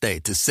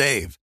Allstate to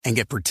save and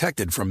get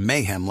protected from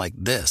mayhem like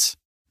this.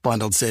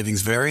 Bundled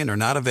savings vary and are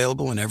not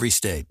available in every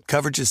state.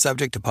 Coverage is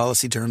subject to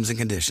policy terms and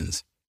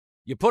conditions.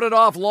 You put it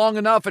off long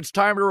enough, it's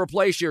time to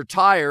replace your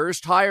tires.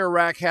 Tire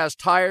Rack has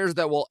tires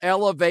that will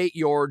elevate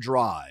your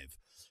drive.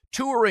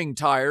 Touring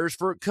tires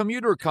for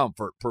commuter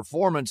comfort,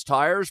 performance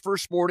tires for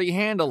sporty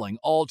handling,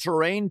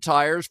 all-terrain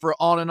tires for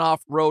on- and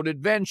off-road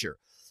adventure.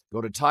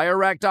 Go to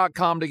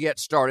TireRack.com to get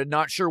started.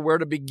 Not sure where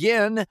to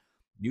begin?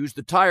 Use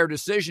the Tire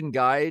Decision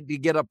Guide to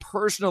get a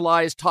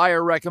personalized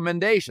tire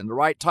recommendation, the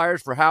right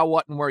tires for how,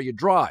 what, and where you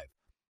drive.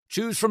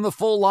 Choose from the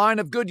full line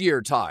of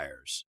Goodyear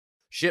tires.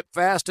 Ship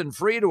fast and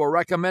free to a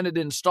recommended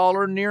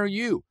installer near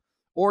you.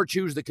 Or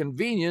choose the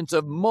convenience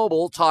of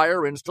mobile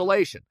tire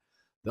installation.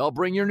 They'll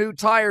bring your new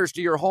tires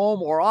to your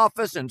home or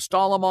office and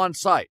install them on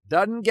site.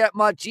 Doesn't get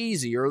much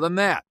easier than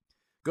that.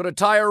 Go to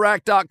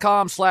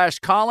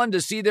TireRack.com/Colin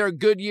to see their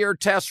Goodyear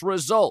test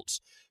results,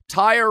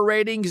 tire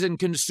ratings, and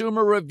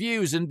consumer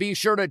reviews, and be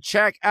sure to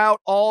check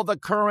out all the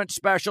current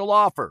special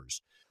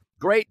offers.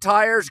 Great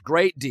tires,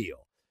 great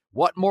deal.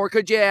 What more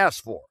could you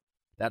ask for?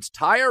 That's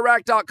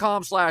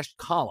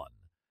TireRack.com/Colin.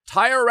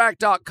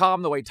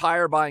 TireRack.com, the way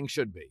tire buying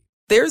should be.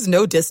 There's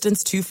no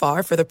distance too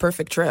far for the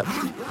perfect trip.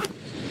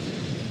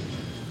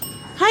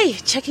 Hi,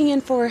 checking in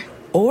for...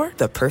 Or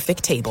the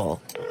perfect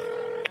table.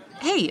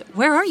 Hey,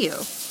 where are you?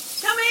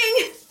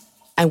 Coming!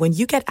 And when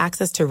you get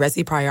access to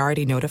Resi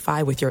Priority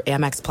Notify with your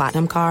Amex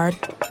Platinum card...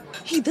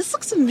 Hey, this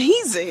looks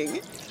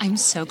amazing. I'm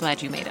so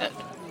glad you made it.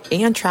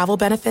 And travel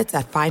benefits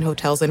at fine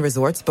hotels and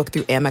resorts booked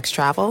through Amex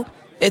Travel,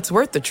 it's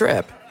worth the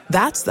trip.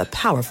 That's the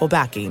powerful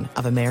backing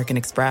of American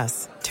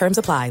Express. Terms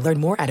apply. Learn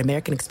more at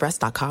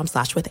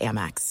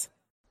americanexpress.com/withAmex.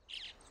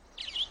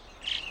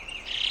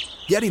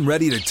 Getting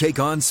ready to take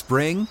on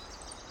spring?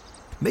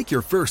 Make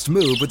your first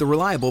move with the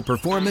reliable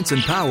performance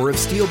and power of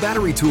Steel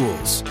battery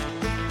tools.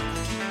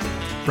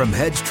 From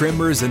hedge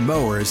trimmers and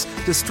mowers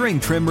to string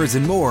trimmers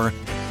and more,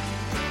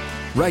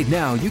 right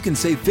now you can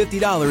save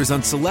 $50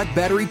 on select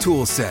battery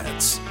tool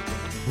sets.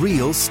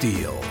 Real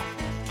Steel.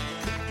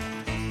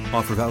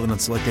 Offer valid on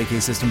select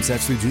AK system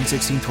sets through June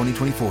 16,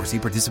 2024. See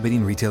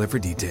participating retailer for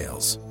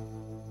details.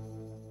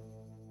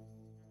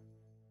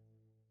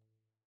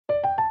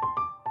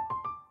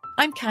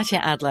 I'm Katya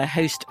Adler,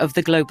 host of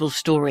The Global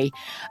Story.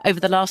 Over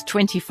the last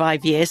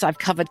 25 years, I've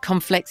covered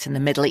conflicts in the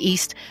Middle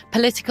East,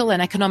 political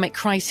and economic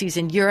crises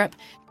in Europe,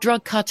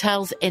 drug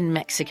cartels in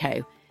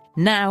Mexico.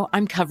 Now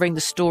I'm covering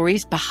the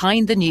stories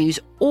behind the news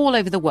all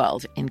over the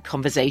world in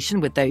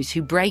conversation with those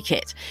who break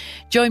it.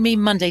 Join me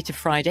Monday to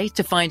Friday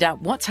to find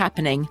out what's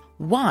happening,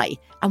 why,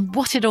 and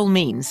what it all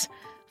means.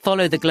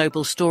 Follow The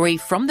Global Story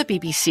from the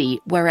BBC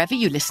wherever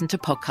you listen to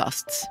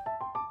podcasts.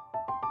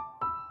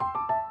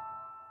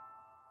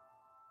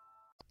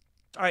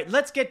 All right,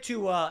 let's get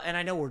to, and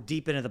I know we're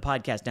deep into the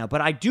podcast now,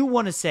 but I do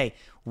want to say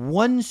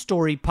one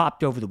story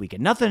popped over the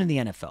weekend. Nothing in the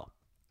NFL.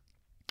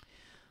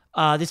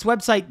 This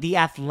website, The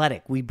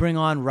Athletic, we bring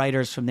on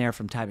writers from there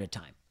from time to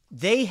time.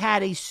 They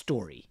had a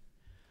story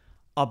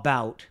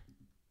about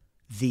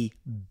the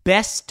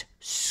best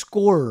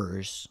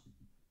scorers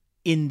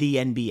in the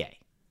NBA,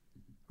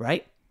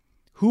 right?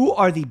 Who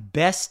are the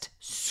best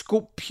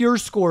pure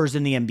scorers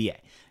in the NBA?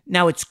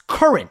 Now, it's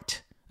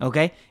current.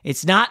 Okay,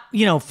 it's not,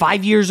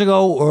 5 years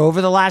ago or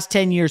over the last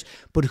 10 years,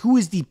 but who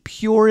is the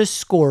purest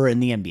scorer in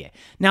the NBA?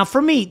 Now,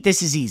 for me,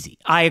 this is easy.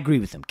 I agree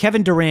with him.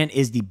 Kevin Durant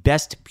is the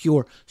best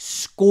pure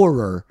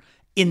scorer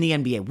in the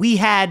NBA. We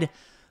had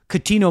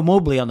Coutinho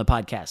Mobley on the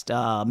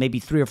podcast maybe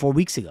 3 or 4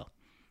 weeks ago.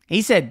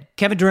 He said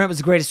Kevin Durant was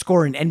the greatest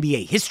scorer in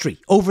NBA history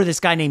over this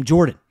guy named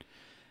Jordan.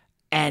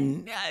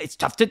 And it's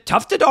tough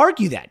to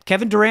argue that.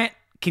 Kevin Durant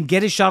can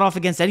get his shot off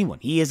against anyone.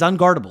 He is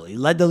unguardable. He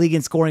led the league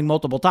in scoring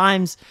multiple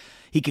times.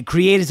 He could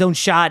create his own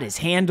shot, his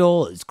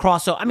handle, his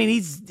crossover. I mean,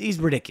 he's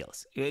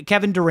ridiculous.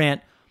 Kevin Durant,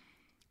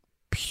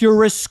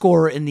 purest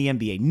scorer in the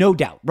NBA, no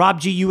doubt.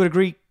 Rob G, you would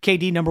agree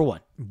KD number 1?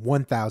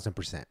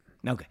 1,000%.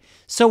 Okay.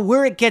 So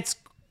where it gets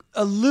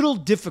a little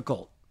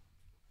difficult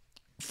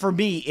for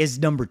me is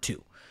number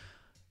 2.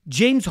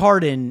 James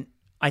Harden,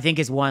 I think,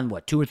 has won,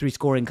 2 or 3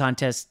 scoring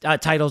contest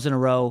titles in a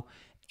row,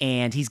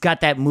 and he's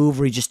got that move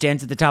where he just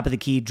stands at the top of the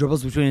key,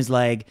 dribbles between his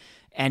leg,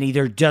 and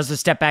either does a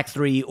step back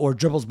 3 or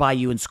dribbles by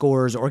you and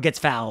scores or gets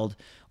fouled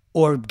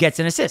or gets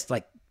an assist.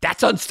 Like,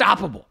 that's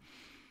unstoppable.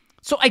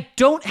 So I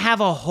don't have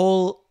a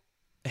whole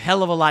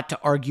hell of a lot to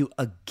argue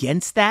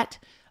against that.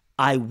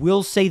 I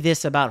will say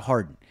this about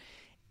Harden.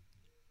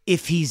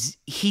 If he's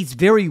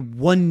very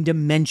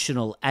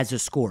one-dimensional as a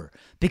scorer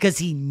because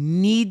he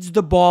needs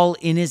the ball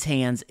in his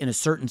hands in a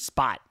certain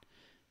spot.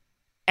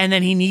 And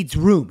then he needs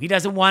room. He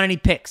doesn't want any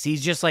picks.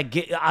 He's just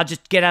like, I'll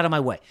just get out of my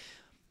way.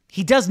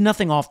 He does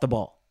nothing off the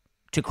ball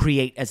to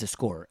create as a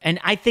scorer. And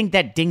I think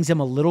that dings him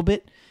a little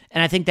bit.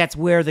 And I think that's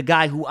where the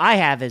guy who I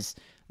have is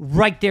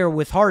right there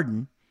with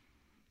Harden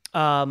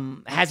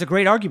has a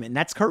great argument, and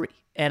that's Curry.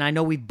 And I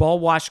know we've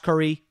ball-washed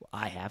Curry,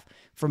 I have,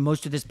 for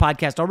most of this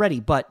podcast already.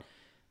 But,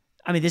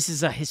 I mean, this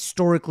is a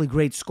historically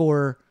great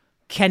scorer,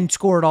 can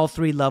score at all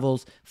 3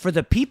 levels. For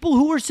the people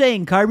who are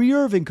saying, Kyrie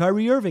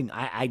Irving,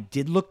 I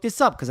did look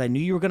this up because I knew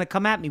you were going to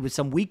come at me with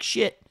some weak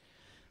shit.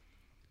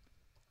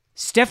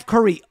 Steph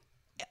Curry,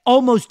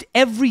 almost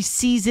every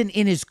season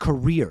in his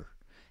career,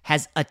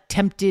 has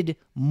attempted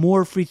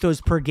more free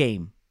throws per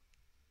game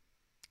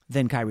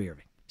than Kyrie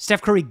Irving.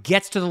 Steph Curry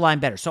gets to the line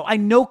better. So I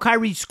know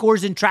Kyrie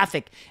scores in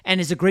traffic and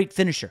is a great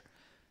finisher.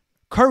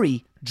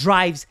 Curry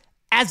drives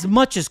as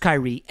much as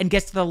Kyrie and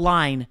gets to the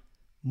line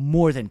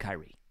more than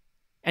Kyrie.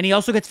 And he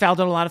also gets fouled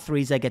on a lot of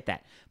threes. I get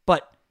that.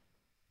 But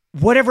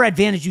whatever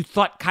advantage you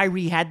thought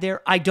Kyrie had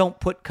there, I don't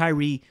put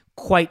Kyrie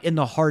quite in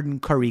the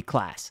Harden-Curry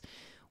class.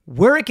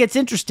 Where it gets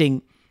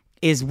interesting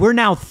is we're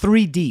now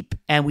 3 deep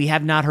and we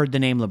have not heard the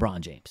name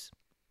LeBron James.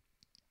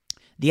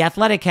 The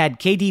Athletic had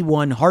KD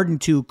 1, Harden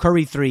 2,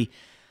 Curry 3.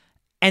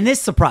 And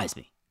this surprised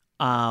me.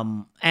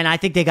 And I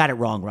think they got it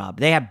wrong, Rob.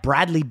 They have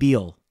Bradley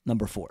Beal,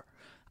 number 4.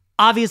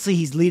 Obviously,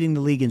 he's leading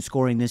the league in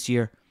scoring this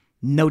year.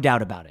 No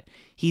doubt about it.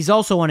 He's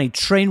also on a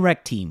train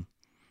wreck team.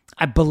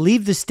 I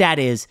believe the stat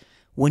is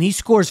when he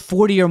scores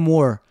 40 or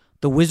more,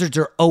 the Wizards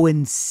are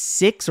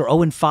 0-6 or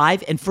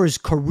 0-5. And for his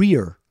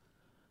career,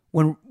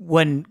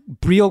 when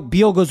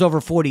Beal goes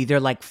over 40, they're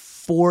like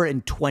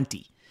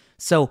 4-20.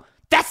 So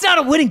that's not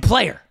a winning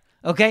player,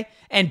 okay?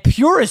 And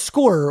purest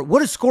scorer, what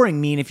does scoring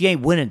mean if you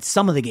ain't winning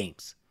some of the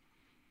games?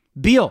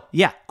 Beal,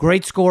 yeah,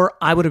 great scorer.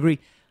 I would agree.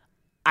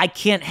 I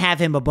can't have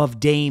him above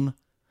Dame.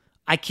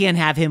 I can't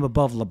have him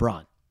above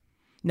LeBron.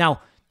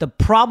 Now, the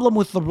problem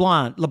with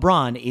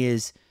LeBron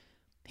is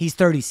he's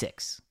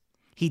 36.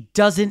 He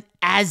doesn't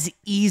as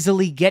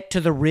easily get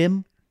to the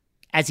rim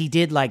as he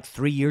did like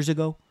 3 years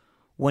ago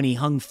when he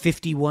hung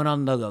 51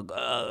 on the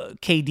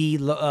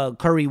KD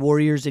Curry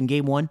Warriors in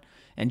game 1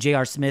 and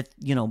J.R. Smith,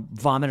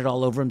 vomited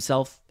all over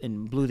himself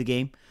and blew the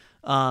game.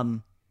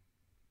 LeBron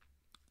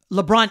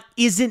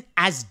isn't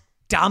as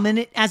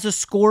dominant as a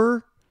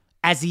scorer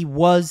as he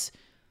was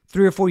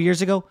 3 or 4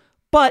 years ago,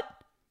 but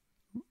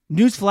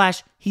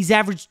newsflash, he's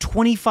averaged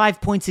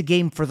 25 points a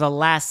game for the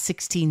last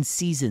 16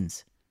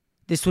 seasons.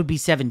 This would be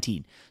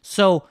 17.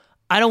 So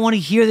I don't want to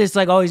hear this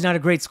like, oh, he's not a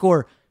great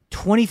scorer.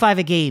 25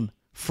 a game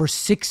for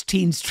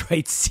 16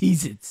 straight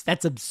seasons.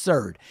 That's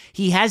absurd.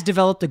 He has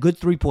developed a good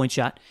 3-point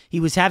shot. He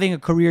was having a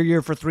career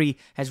year for 3,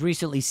 has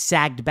recently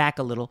sagged back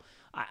a little.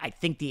 I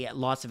think the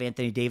loss of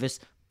Anthony Davis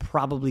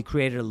probably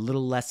created a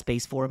little less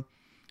space for him.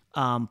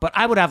 But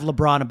I would have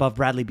LeBron above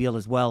Bradley Beal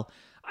as well.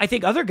 I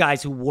think other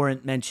guys who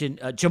weren't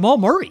mentioned, Jamal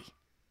Murray.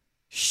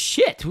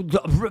 Shit,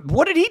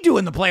 what did he do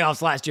in the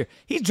playoffs last year?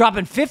 He's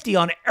dropping 50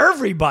 on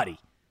everybody.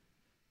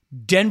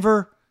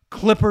 Denver,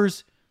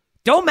 Clippers,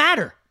 don't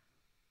matter.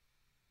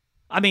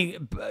 I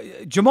mean,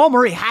 Jamal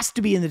Murray has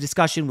to be in the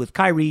discussion with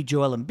Kyrie,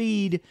 Joel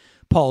Embiid,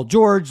 Paul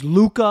George,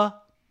 Luka.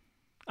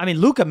 I mean,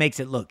 Luka makes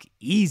it look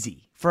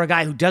easy for a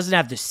guy who doesn't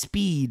have the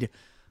speed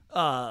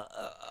of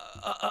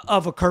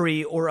a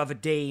Curry or of a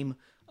Dame.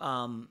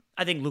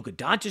 I think Luka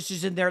Doncic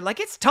is in there. Like,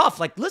 it's tough.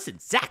 Like, listen,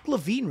 Zach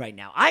LaVine right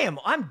now.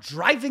 I'm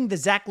driving the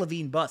Zach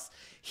LaVine bus.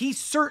 He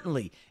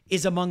certainly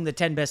is among the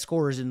 10 best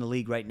scorers in the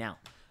league right now.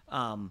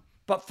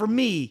 But for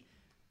me,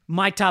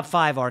 my top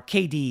 5 are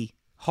KD,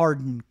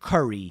 Harden,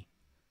 Curry,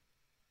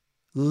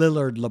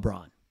 Lillard,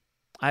 LeBron.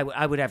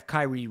 I would have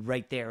Kyrie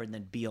right there and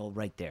then Beal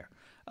right there.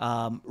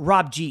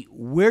 Rob G,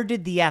 where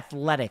did the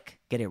Athletic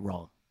get it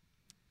wrong?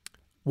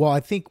 Well,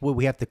 I think what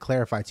we have to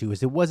clarify too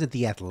is it wasn't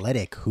the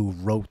Athletic who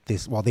wrote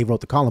this. Well, they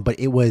wrote the column, but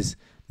it was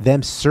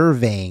them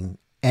surveying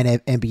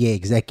NBA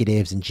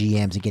executives and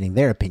GMs and getting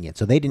their opinion.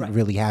 So they didn't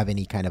really have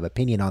any kind of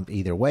opinion on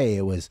either way.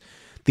 It was,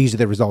 these are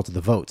the results of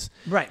the votes.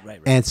 Right.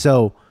 And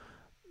so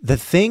the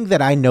thing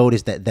that I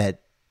noticed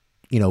that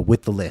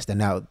with the list, and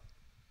now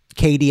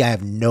KD, I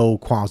have no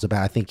qualms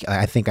about.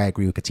 I think I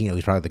agree with Coutinho.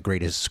 He's probably the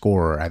greatest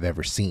scorer I've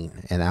ever seen,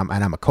 and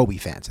I'm a Kobe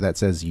fan, so that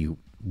says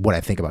what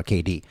I think about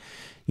KD.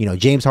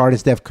 James Harden,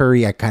 Steph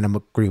Curry, I kind of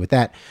agree with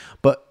that.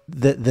 But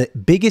the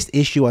biggest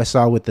issue I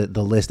saw with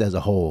the list as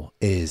a whole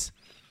is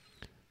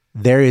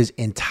there is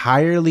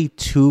entirely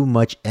too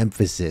much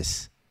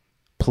emphasis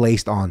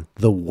placed on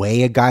the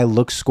way a guy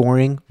looks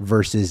scoring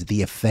versus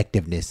the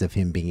effectiveness of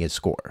him being a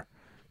scorer.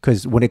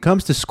 Because when it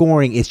comes to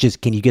scoring, it's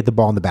just, can you get the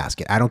ball in the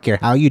basket? I don't care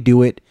how you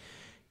do it.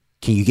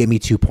 Can you get me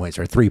 2 points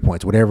or 3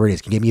 points, whatever it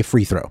is? Can you get me a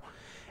free throw?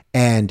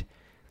 And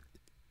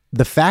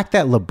the fact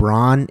that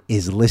LeBron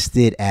is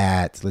listed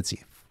at,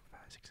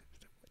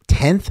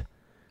 10th,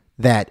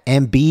 that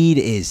Embiid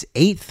is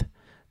 8th,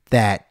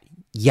 that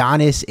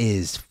Giannis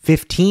is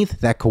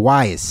 15th, that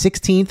Kawhi is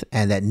 16th,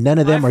 and that none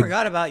of them I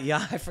forgot about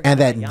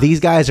Giannis.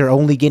 These guys are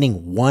only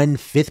getting one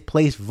 5th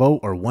place vote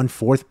or one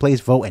 4th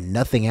place vote and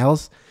nothing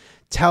else,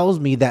 tells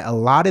me that a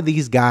lot of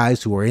these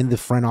guys who are in the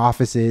front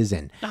offices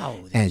and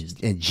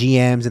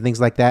GMs and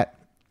things like that,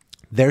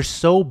 they're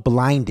so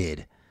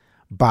blinded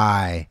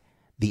by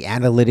the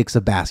analytics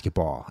of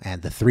basketball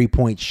and the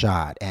 3-point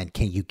shot, and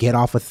can you get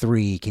off a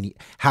three?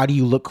 How do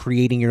you look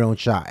creating your own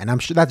shot? And I'm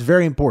sure that's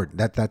very important.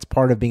 That's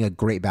part of being a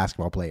great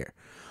basketball player.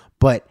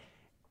 But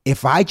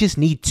if I just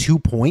need 2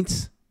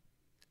 points,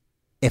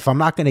 if I'm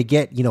not going to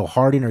get,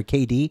 Harden or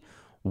KD,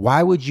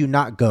 why would you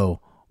not go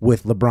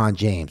with LeBron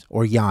James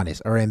or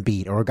Giannis or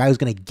Embiid or a guy who's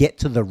going to get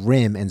to the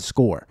rim and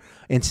score?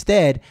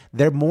 Instead,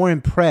 they're more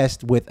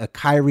impressed with a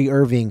Kyrie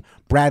Irving,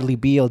 Bradley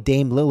Beal,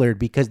 Dame Lillard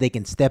because they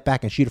can step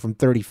back and shoot it from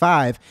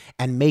 35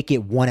 and make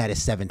it 1 out of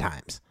 7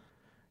 times.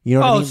 You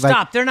know what I mean?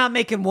 Stop. They're not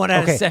making 1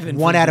 out of 7.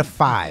 1 out of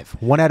 5.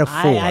 1 out of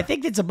 4. I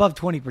think it's above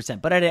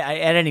 20%. But at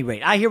any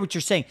rate, I hear what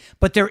you're saying.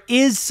 But there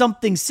is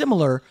something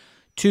similar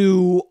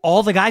to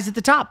all the guys at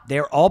the top.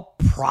 They're all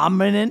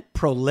prominent,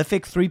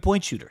 prolific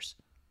 3-point shooters.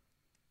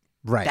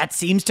 Right. That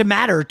seems to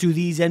matter to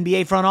these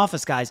NBA front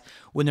office guys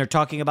when they're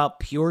talking about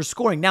pure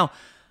scoring. Now,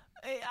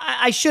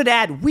 I should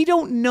add, we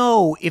don't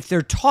know if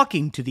they're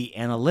talking to the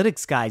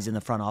analytics guys in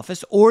the front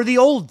office or the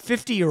old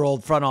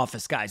 50-year-old front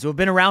office guys who have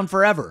been around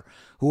forever,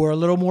 who are a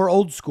little more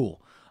old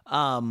school.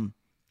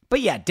 But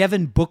yeah,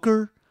 Devin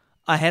Booker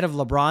ahead of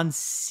LeBron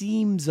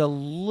seems a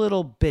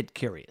little bit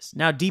curious.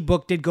 Now,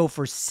 D-Book did go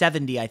for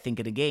 70, I think,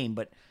 in a game,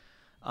 but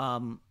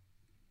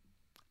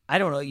I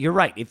don't know. You're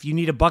right. If you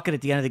need a bucket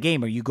at the end of the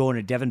game, are you going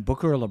to Devin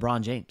Booker or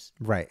LeBron James?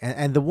 Right.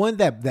 And the one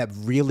that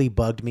really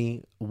bugged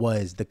me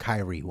was the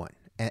Kyrie one.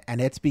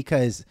 And it's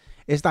because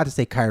it's not to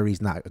say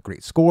Kyrie's not a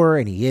great scorer,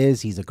 and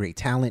he's a great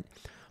talent,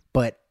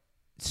 but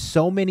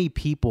so many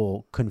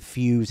people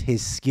confuse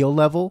his skill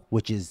level,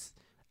 which is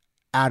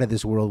out of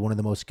this world, one of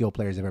the most skilled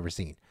players I've ever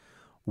seen,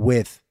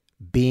 with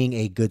being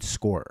a good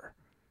scorer.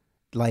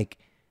 Like,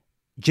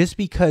 just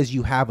because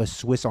you have a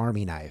Swiss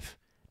Army knife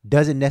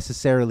doesn't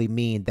necessarily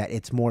mean that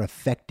it's more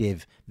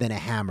effective than a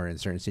hammer in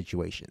certain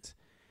situations.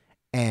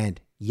 And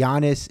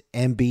Giannis,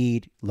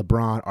 Embiid,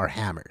 LeBron are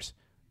hammers.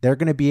 They're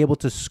going to be able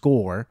to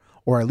score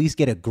or at least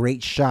get a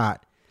great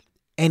shot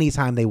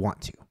anytime they want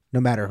to, no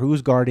matter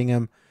who's guarding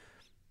them.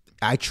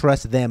 I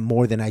trust them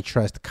more than I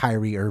trust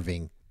Kyrie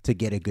Irving to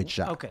get a good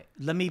shot. Okay,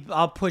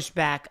 I'll push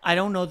back. I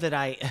don't know that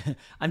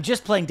I'm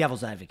just playing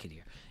devil's advocate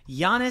here.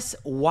 Giannis,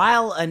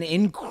 while an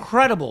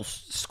incredible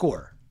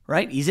scorer,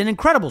 right? He's an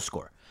incredible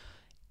scorer.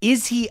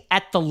 Is he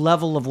at the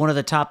level of one of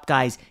the top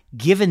guys,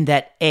 given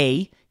that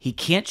A, he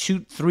can't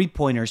shoot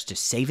 3-pointers to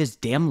save his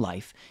damn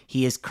life.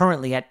 He is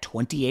currently at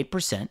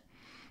 28%.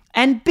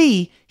 And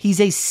B,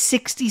 he's a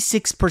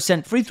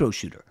 66% free throw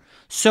shooter.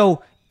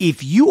 So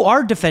if you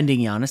are defending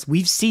Giannis,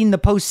 we've seen the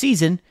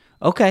postseason,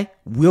 okay,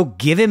 we'll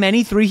give him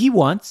any 3 he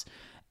wants.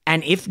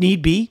 And if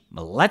need be,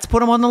 let's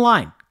put him on the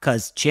line.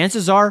 Because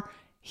chances are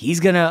he's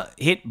going to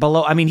hit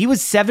below. I mean, he was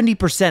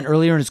 70%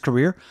 earlier in his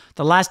career.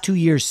 The last 2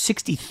 years,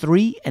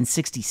 63 and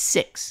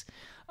 66.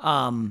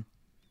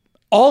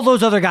 All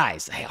those other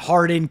guys,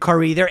 Harden,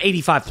 Curry, they're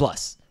 85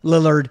 plus.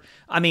 Lillard.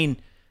 I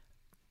mean,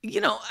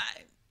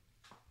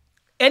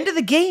 end of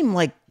the game,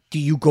 like, do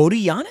you go to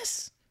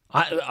Giannis?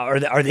 Are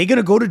they going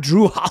to go to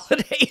Drew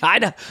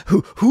Holiday?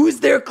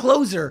 Who's their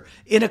closer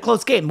in a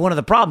close game? One of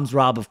the problems,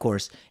 Rob, of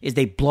course, is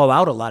they blow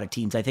out a lot of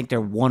teams. I think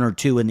they're 1 or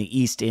 2 in the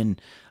East in,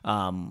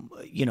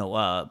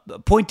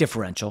 point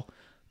differential.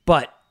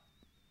 But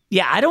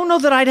yeah, I don't know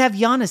that I'd have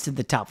Giannis in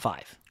the top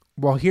 5.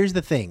 Well, here's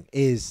the thing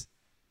is,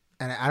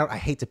 and I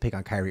hate to pick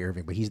on Kyrie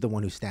Irving, but he's the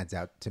one who stands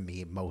out to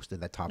me most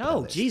in the top.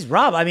 No, geez,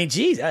 Rob. I mean,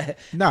 geez. I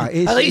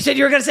thought you said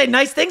you were going to say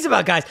nice things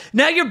about guys.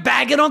 Now you're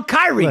bagging on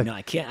Kyrie. Look, no,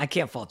 I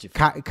can't fault you.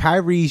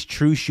 Kyrie's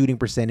true shooting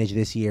percentage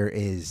this year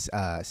is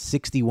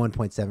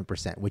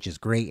 61.7%, which is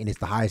great, and it's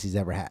the highest he's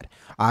ever had.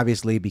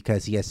 Obviously,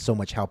 because he has so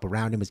much help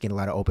around him, he's getting a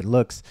lot of open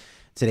looks.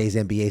 Today's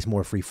NBA is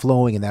more free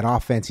flowing, and that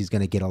offense, he's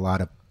going to get a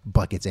lot of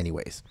buckets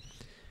anyways.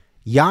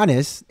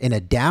 Giannis, in a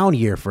down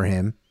year for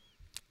him,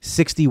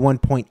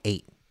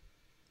 61.8.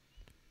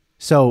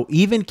 So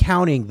even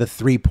counting the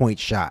 3-point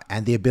shot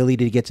and the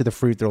ability to get to the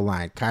free throw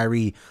line,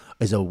 Kyrie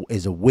is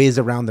a whiz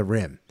around the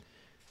rim.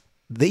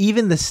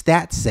 Even the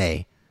stats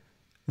say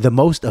the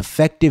most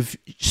effective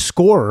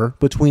scorer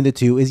between the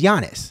two is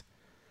Giannis.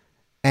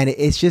 And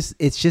it's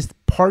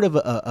just part of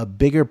a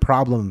bigger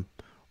problem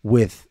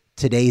with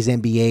today's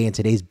NBA and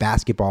today's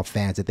basketball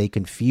fans that they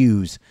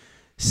confuse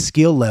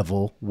skill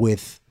level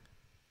with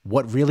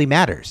what really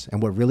matters.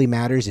 And what really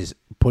matters is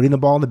putting the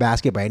ball in the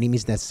basket by any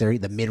means necessary,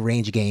 the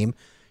mid-range game.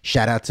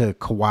 Shout out to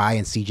Kawhi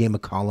and CJ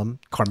McCollum,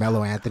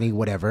 Carmelo Anthony,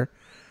 whatever,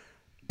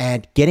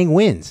 and getting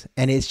wins.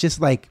 And it's just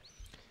like,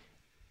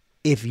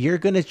 if you're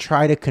going to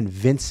try to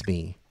convince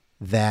me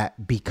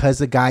that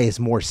because a guy is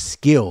more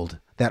skilled,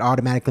 that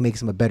automatically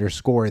makes him a better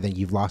scorer, then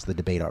you've lost the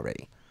debate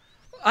already.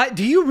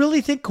 Do you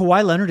really think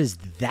Kawhi Leonard is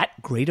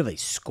that great of a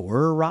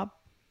scorer, Rob?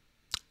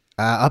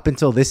 Up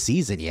until this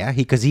season, yeah.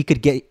 Because he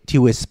could get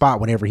to his spot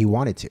whenever he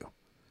wanted to.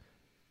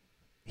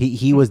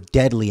 He was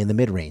deadly in the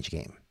mid-range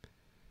game.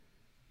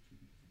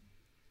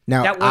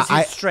 Now, that was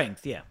his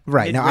strength, yeah.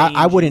 Right. Now,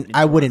 I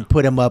wouldn't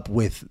put him up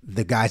with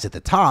the guys at the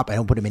top. I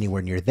don't put him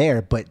anywhere near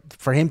there. But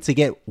for him to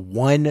get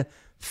one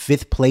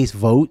fifth-place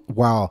vote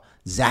while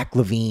Zach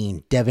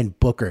LaVine, Devin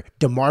Booker,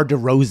 DeMar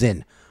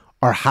DeRozan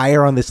are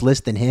higher on this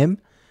list than him,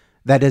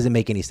 that doesn't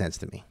make any sense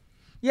to me.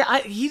 Yeah,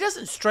 he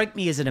doesn't strike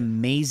me as an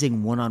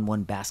amazing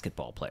one-on-one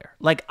basketball player.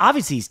 Like,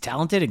 obviously, he's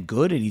talented and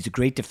good, and he's a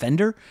great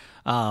defender.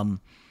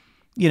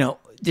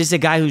 This is a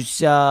guy who's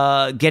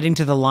getting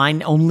to the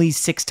line only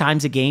 6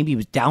 times a game. He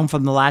was down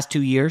from the last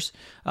 2 years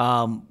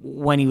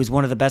when he was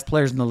one of the best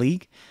players in the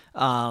league.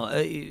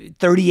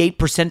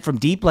 38% from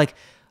deep. Like,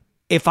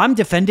 if I'm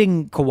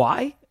defending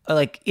Kawhi,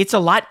 like, it's a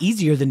lot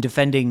easier than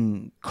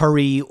defending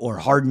Curry or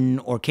Harden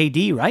or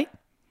KD, right?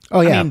 Oh,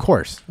 yeah, of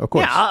course. Yeah,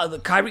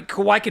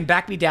 Kawhi can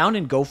back me down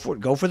and go for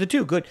the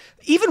two. Good.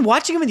 Even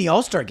watching him in the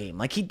All-Star game,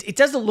 like, it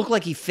doesn't look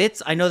like he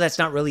fits. I know that's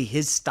not really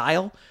his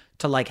style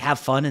to, like, have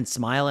fun and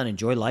smile and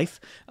enjoy life.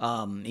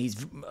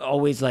 He's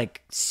always,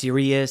 like,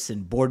 serious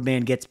and board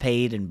man gets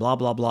paid and blah,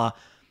 blah, blah.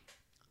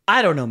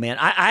 I don't know, man.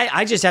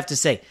 I just have to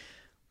say,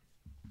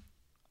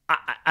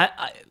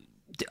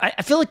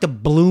 I feel like the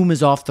bloom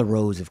is off the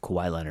rose of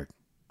Kawhi Leonard.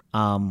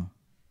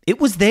 It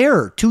was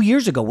there 2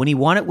 years ago when he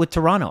won it with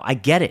Toronto. I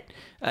get it.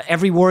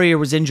 Every Warrior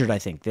was injured, I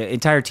think. The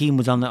entire team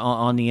was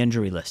on the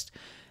injury list.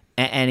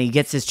 And he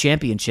gets his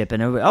championship,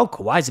 and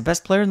Kawhi's the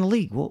best player in the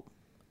league. Well,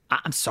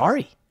 I'm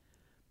sorry.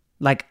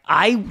 Like,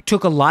 I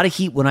took a lot of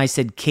heat when I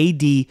said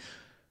KD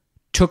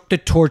took the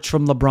torch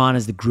from LeBron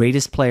as the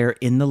greatest player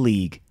in the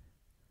league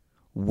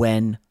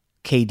when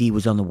KD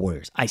was on the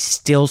Warriors. I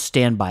still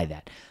stand by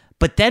that.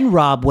 But then,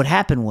 Rob, what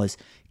happened was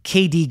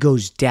KD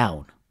goes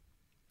down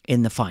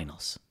in the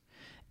finals.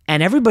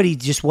 And everybody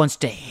just wants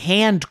to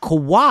hand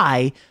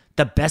Kawhi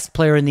the best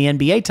player in the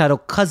NBA title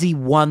because he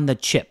won the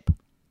chip.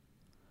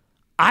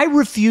 I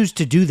refuse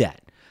to do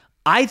that.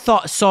 I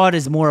saw it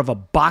as more of a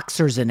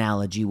boxer's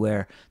analogy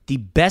where the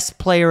best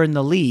player in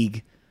the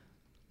league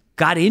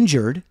got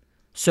injured,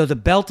 so the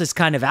belt is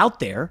kind of out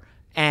there,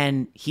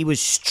 and he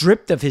was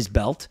stripped of his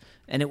belt,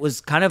 and it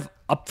was kind of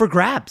up for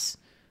grabs.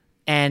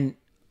 And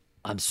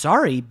I'm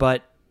sorry,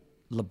 but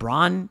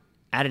LeBron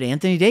added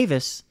Anthony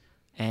Davis,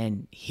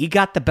 and he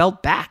got the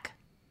belt back.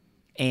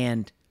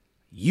 And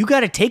you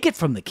got to take it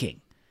from the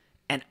king.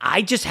 And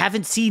I just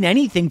haven't seen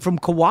anything from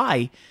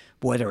Kawhi,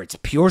 whether it's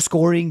pure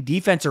scoring,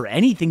 defense, or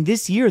anything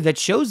this year that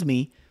shows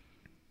me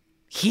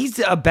he's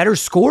a better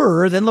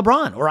scorer than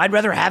LeBron, or I'd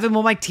rather have him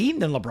on my team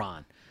than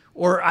LeBron,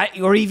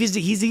 or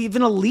he's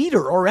even a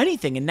leader or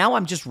anything. And now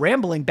I'm just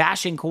rambling,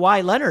 bashing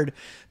Kawhi Leonard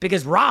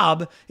because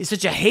Rob is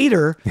such a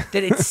hater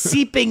that it's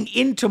seeping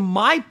into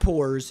my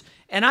pores,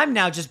 and I'm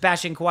now just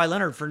bashing Kawhi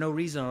Leonard for no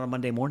reason on a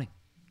Monday morning.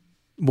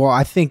 Well,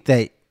 I think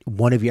that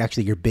one of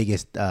your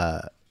biggest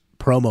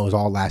promos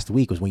all last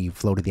week was when you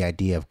floated the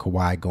idea of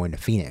Kawhi going to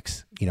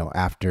Phoenix,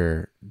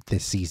 after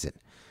this season.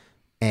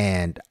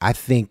 And I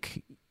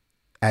think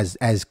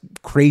as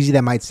crazy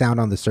that might sound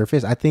on the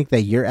surface, I think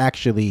that you're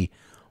actually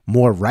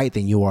more right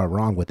than you are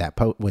wrong with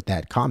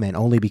that comment,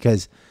 only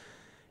because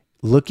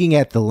looking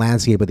at the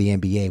landscape of the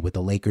NBA with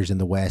the Lakers in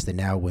the West and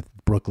now with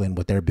Brooklyn,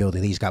 what they're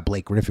building, he's got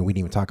Blake Griffin. We didn't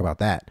even talk about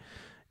that.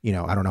 I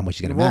don't know how much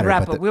he's going to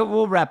matter.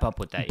 We'll wrap up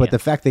with that. But the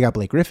fact they got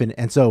Blake Griffin,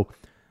 and so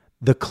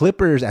the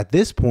Clippers at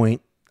this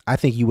point, I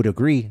think you would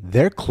agree,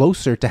 they're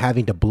closer to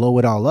having to blow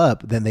it all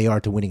up than they are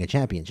to winning a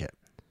championship.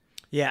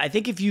 Yeah, I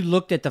think if you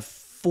looked at the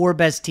 4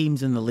 best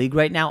teams in the league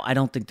right now, I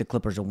don't think the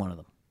Clippers are one of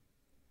them.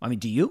 I mean,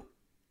 do you?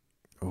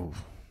 Oh.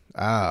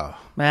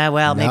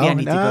 Well, maybe I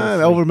need to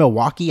go over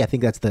Milwaukee. I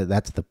think that's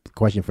the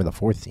question for the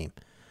 4th team.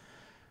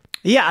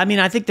 Yeah, I mean,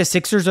 I think the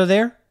Sixers are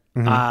there.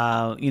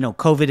 Mm-hmm.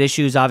 COVID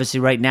issues obviously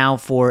right now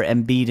for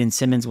Embiid and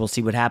Simmons. We'll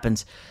see what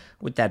happens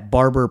with that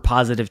Barber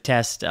positive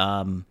test.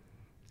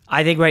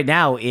 I think right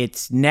now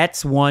it's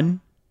Nets 1,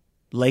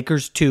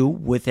 Lakers 2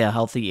 with a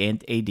healthy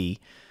AD,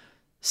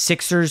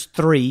 Sixers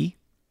 3,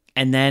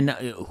 and then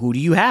who do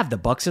you have? The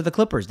Bucks or the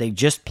Clippers? They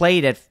just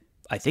played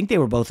I think they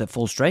were both at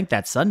full strength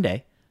that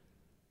Sunday.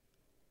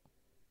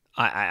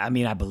 I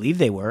mean, I believe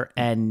they were,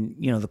 and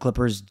the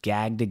Clippers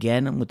gagged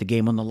again with the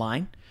game on the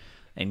line,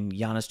 and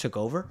Giannis took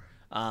over.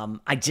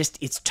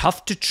 It's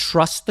tough to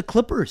trust the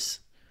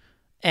Clippers.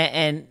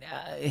 And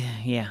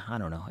I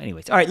don't know.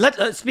 Anyways, all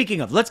right.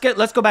 Speaking of, let's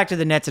go back to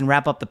the Nets and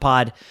wrap up the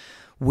pod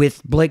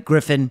with Blake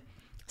Griffin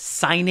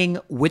signing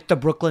with the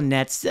Brooklyn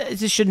Nets.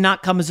 This should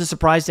not come as a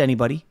surprise to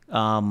anybody.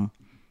 The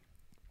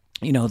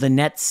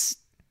Nets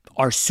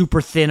are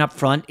super thin up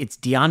front. It's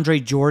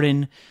DeAndre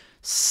Jordan,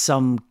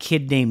 some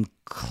kid named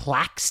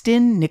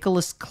Claxton,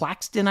 Nicholas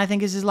Claxton, I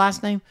think is his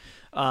last name.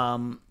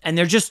 And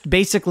they're just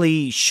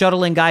basically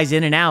shuttling guys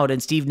in and out,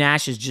 and Steve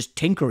Nash is just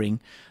tinkering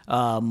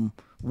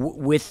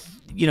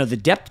with the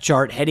depth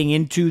chart heading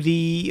into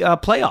the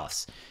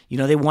playoffs.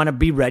 They want to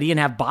be ready and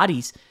have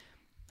bodies.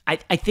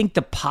 I think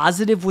the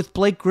positive with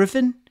Blake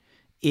Griffin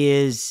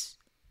is,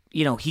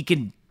 he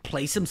can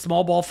play some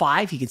small ball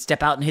 5. He can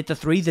step out and hit the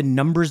 3. The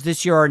numbers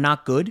this year are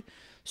not good,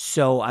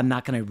 so I'm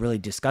not going to really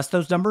discuss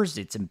those numbers.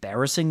 It's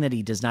embarrassing that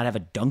he does not have a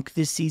dunk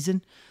this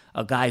season.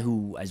 A guy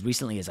who, as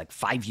recently as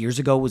 5 years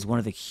ago, was one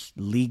of the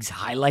league's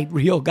highlight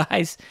reel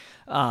guys.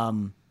 I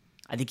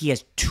think he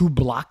has 2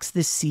 blocks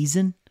this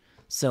season.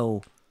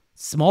 So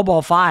small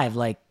ball 5,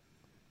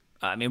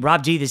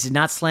 Rob G, this is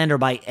not slander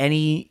by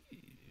any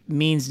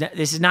means.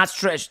 This is not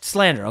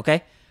slander,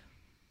 okay?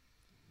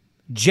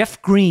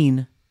 Jeff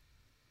Green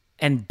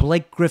and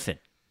Blake Griffin.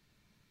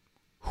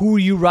 Who are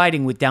you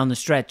riding with down the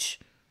stretch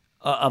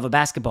of a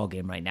basketball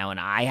game right now? And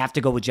I have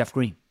to go with Jeff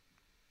Green.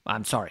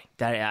 I'm sorry.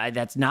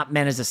 That's not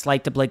meant as a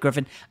slight to Blake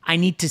Griffin. I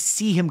need to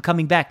see him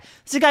coming back.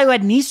 This is a guy who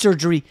had knee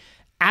surgery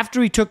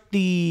after he took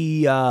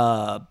the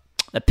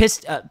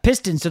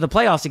Pistons to the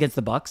playoffs against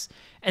the Bucks,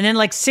 and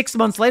then 6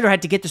 months later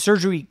had to get the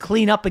surgery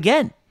clean up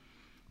again.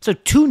 So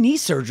 2 knee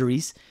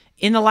surgeries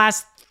in the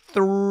last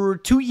 2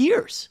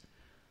 years.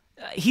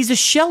 He's a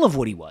shell of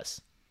what he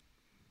was.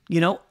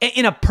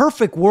 In a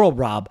perfect world,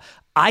 Rob,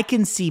 I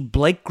can see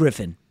Blake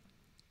Griffin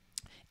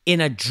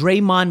in a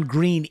Draymond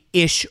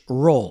Green-ish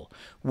role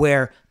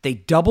where they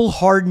double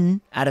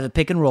Harden out of the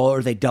pick and roll,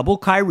 or they double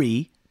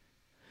Kyrie.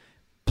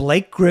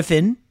 Blake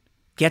Griffin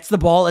gets the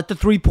ball at the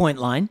 3-point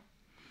line,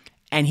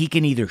 and he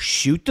can either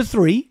shoot the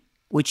 3,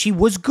 which he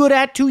was good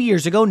at 2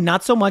 years ago,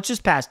 not so much this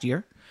past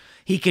year.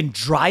 He can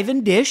drive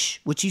and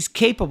dish, which he's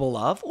capable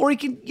of, or he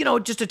can,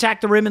 just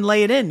attack the rim and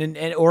lay it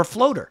in, or a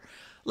floater.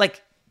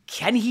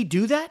 Can he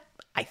do that?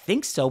 I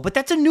think so, but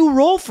that's a new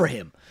role for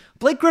him.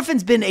 Blake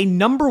Griffin's been a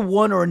number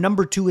 1 or a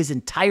number 2 his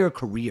entire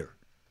career.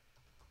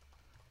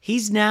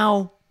 He's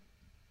now,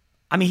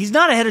 he's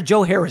not ahead of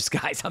Joe Harris,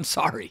 guys, I'm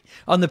sorry,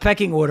 on the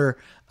pecking order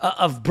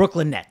of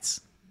Brooklyn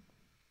Nets.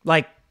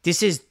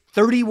 This is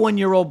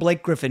 31-year-old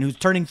Blake Griffin, who's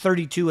turning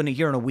 32 in a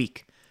year and a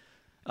week.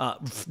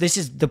 This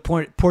is the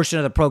portion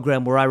of the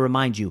program where I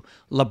remind you,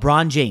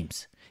 LeBron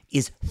James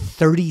is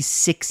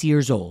 36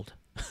 years old,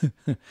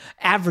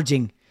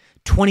 averaging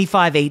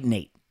 25, 8, and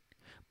 8.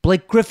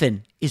 Blake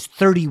Griffin is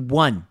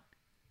 31,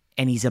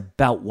 and he's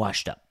about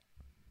washed up.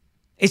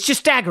 It's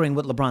just staggering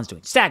what LeBron's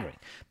doing. Staggering.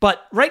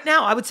 But right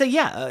now, I would say,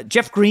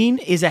 Jeff Green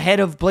is ahead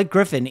of Blake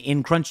Griffin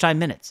in crunch time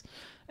minutes.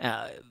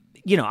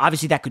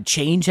 Obviously that could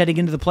change heading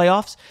into the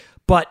playoffs,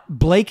 but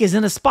Blake is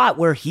in a spot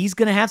where he's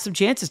going to have some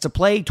chances to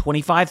play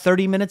 25,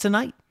 30 minutes a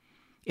night.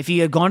 If he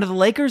had gone to the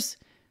Lakers,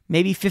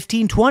 maybe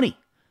 15, 20.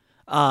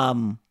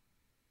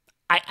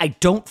 I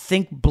don't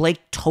think Blake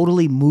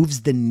totally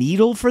moves the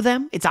needle for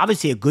them. It's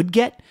obviously a good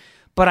get,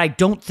 but I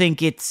don't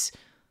think it's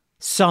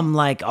some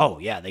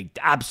they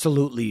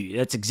absolutely,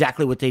 that's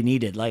exactly what they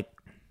needed.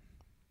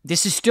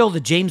 This is still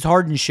the James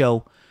Harden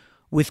show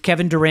with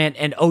Kevin Durant,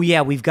 and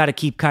we've got to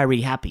keep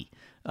Kyrie happy.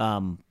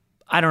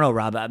 I don't know,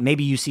 Rob.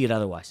 Maybe you see it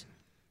otherwise.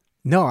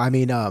 No,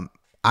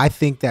 I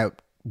think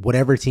that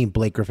whatever team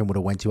Blake Griffin would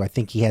have went to, I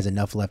think he has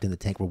enough left in the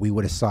tank where we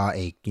would have saw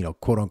a,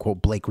 quote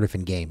unquote Blake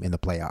Griffin game in the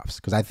playoffs.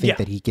 Because I think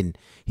that he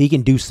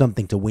can do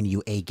something to win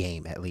you a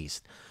game at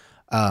least.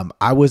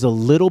 I was a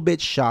little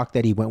bit shocked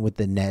that he went with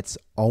the Nets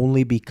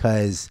only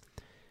because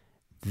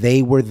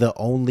they were the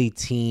only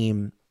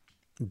team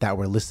that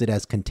were listed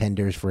as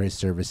contenders for his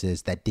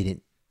services that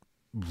didn't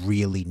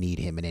really need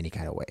him in any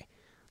kind of way.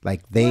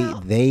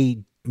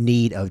 They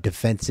need a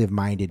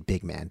defensive-minded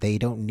big man. They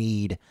don't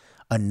need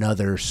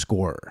another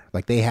scorer.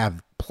 They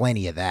have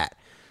plenty of that.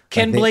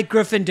 Can Blake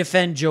Griffin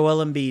defend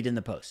Joel Embiid in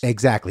the post?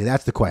 Exactly.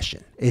 That's the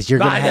question.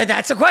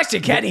 That's the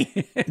question, Kenny.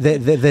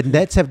 the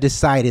Nets have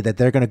decided that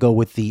they're going to go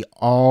with the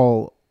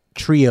all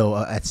trio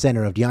at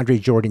center of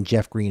DeAndre Jordan,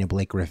 Jeff Green, and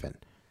Blake Griffin.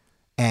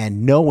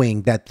 And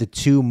knowing that the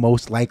 2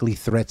 most likely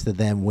threats to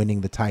them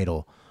winning the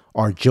title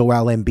are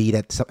Joel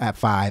Embiid at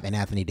 5 and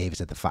Anthony Davis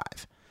at the 5.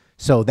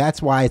 So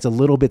that's why it's a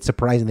little bit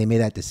surprising they made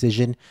that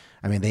decision.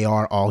 They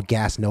are all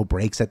gas, no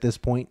brakes at this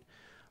point.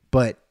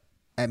 But,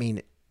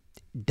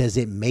 does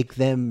it make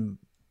them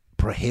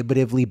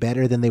prohibitively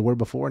better than they were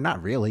before?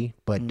 Not really.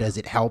 But does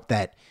it help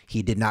that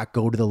he did not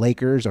go to the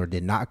Lakers or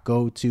did not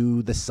go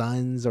to the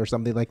Suns or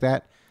something like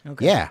that?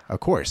 Okay. Yeah, of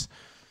course.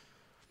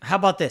 How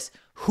about this?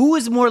 Who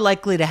is more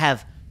likely to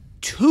have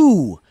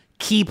 2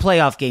 key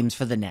playoff games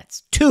for the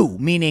Nets? 2,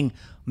 meaning,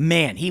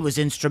 man, he was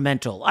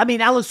instrumental.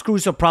 Alex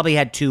Caruso probably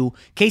had 2.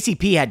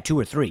 KCP had 2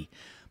 or 3.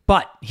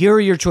 But here are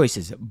your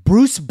choices.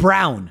 Bruce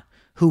Brown,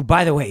 who,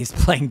 by the way, is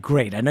playing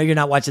great. I know you're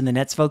not watching the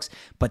Nets, folks,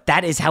 but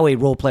that is how a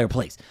role player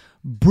plays.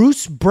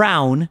 Bruce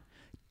Brown,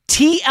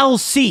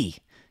 TLC,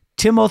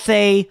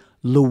 Timothé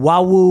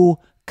Luwawu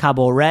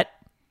Caboret,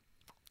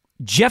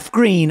 Jeff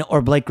Green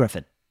or Blake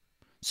Griffin.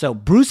 So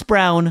Bruce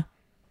Brown,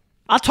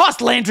 I'll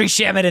toss Landry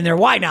Shamet in there.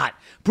 Why not?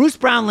 Bruce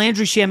Brown,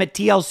 Landry Shamet,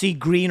 TLC,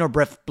 Green, or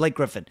Blake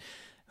Griffin.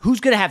 Who's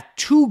going to have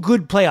 2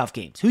 good playoff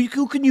games?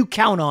 Who can you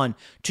count on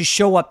to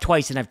show up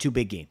twice and have 2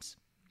 big games?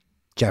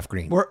 Jeff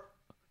Green.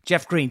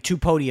 Jeff Green, 2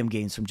 podium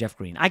games from Jeff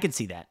Green. I can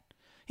see that.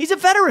 He's a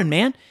veteran,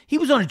 man. He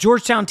was on a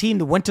Georgetown team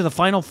that went to the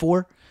Final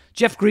Four.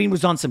 Jeff Green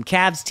was on some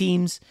Cavs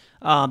teams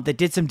that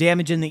did some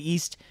damage in the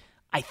East.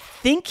 I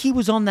think he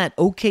was on that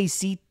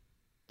OKC,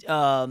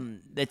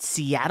 that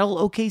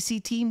Seattle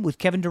OKC team with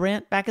Kevin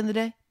Durant back in the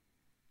day.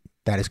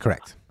 That is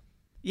correct.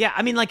 Yeah,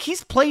 I mean, like,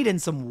 he's played in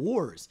some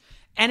wars.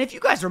 And if you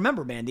guys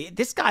remember, man,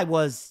 this guy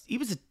was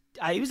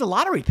a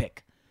lottery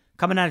pick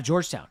coming out of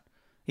Georgetown.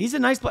 He's a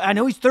nice player. I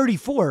know he's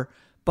 34,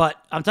 but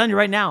I'm telling you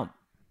right now,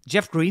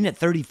 Jeff Green at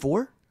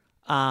 34,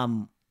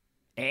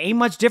 ain't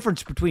much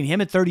difference between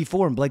him at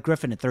 34 and Blake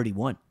Griffin at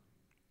 31.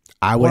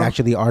 I would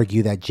actually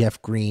argue that Jeff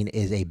Green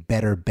is a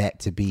better bet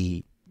to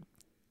be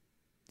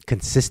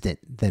consistent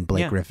than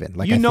Blake Griffin.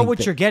 Like, you know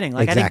what you're getting.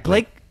 Like, exactly.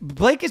 I think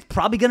Blake is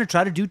probably going to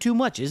try to do too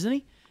much, isn't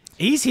he?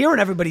 He's hearing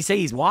everybody say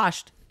he's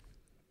washed.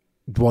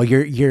 Well,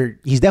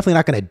 he's definitely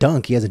not going to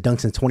dunk. He hasn't dunked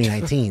since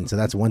 2019, so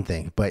that's one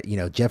thing. But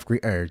Jeff Green,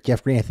 I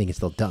think, can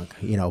still dunk.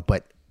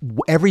 But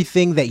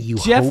everything that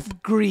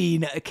Jeff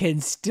Green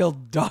can still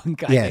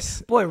dunk.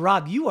 Yes, boy,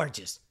 Rob, you are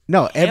just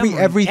everything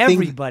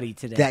everybody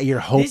today that you're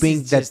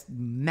hoping this is just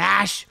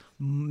mash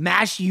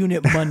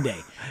unit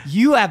Monday.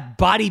 You have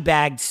body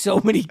bagged so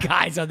many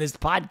guys on this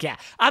podcast.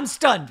 I'm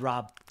stunned,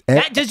 Rob.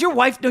 Does your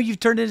wife know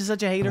you've turned into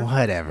such a hater?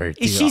 Whatever.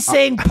 Is she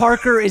saying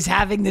Parker is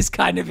having this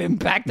kind of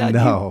impact on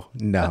you?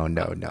 No.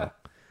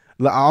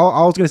 All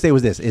I was going to say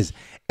was this, is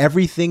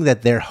everything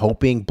that they're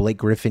hoping Blake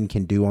Griffin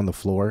can do on the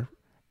floor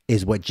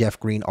is what Jeff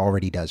Green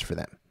already does for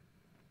them.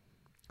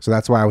 So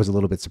that's why I was a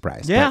little bit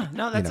surprised. Yeah,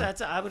 but,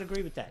 that's I would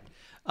agree with that.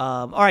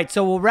 All right,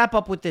 so we'll wrap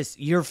up with this.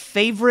 Your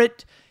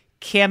favorite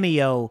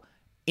cameo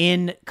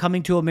in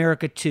Coming to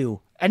America 2.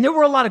 And there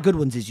were a lot of good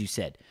ones, as you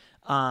said.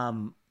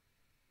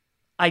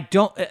 I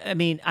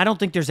don't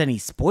think there's any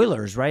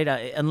spoilers, right?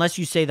 Unless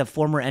you say the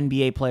former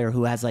NBA player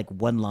who has like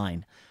one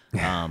line.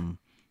 I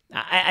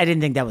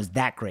didn't think that was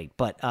that great,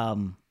 but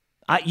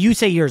you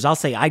say yours. I'll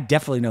say I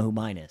definitely know who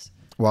mine is.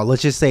 Well,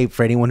 let's just say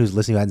for anyone who's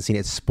listening who hasn't seen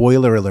it,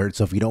 spoiler alert.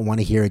 So if you don't want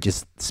to hear it,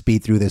 just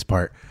speed through this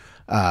part.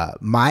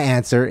 My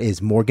answer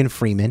is Morgan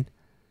Freeman.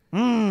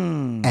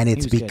 And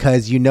it's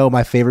because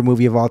my favorite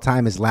movie of all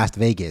time is Las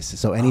Vegas.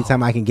 So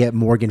anytime I can get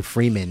Morgan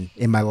Freeman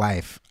in my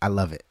life, I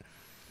love it.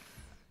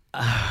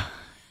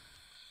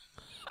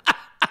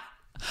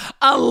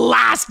 A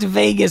Las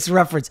Vegas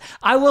reference.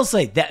 I will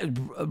say that,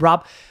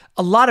 Rob,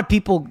 a lot of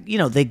people,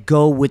 they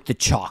go with the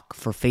chalk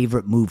for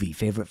favorite movie,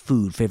 favorite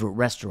food, favorite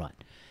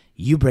restaurant.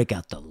 You break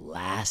out the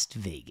Las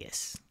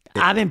Vegas.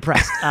 I'm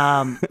impressed.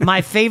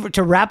 My favorite,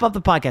 to wrap up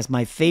the podcast,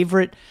 my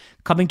favorite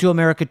Coming to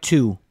America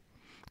 2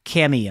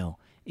 cameo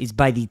is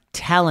by the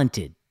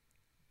talented,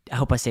 I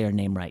hope I say her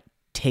name right,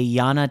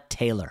 Teyana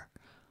Taylor,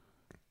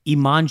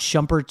 Iman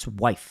Shumpert's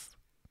wife.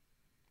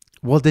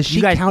 Well, does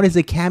she count as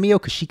a cameo?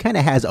 Because she kind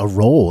of has a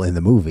role in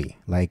the movie.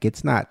 Like,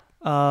 it's not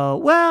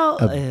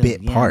a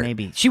bit part.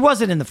 Maybe. She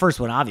wasn't in the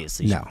first one,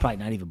 obviously. She's probably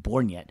not even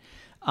born yet.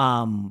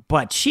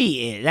 But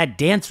that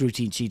dance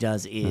routine she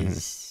does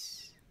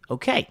is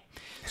okay.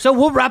 So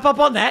we'll wrap up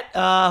on that.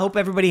 Hope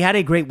everybody had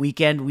a great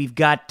weekend. We've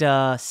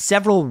got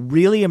several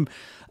really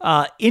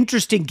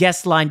interesting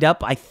guests lined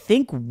up. I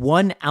think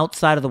one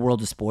outside of the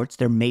world of sports.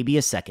 There may be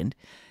a second.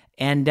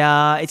 And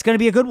it's going to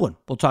be a good one.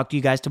 We'll talk to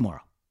you guys tomorrow.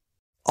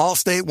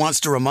 Allstate wants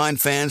to remind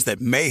fans that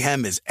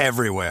mayhem is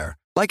everywhere,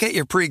 like at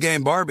your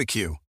pregame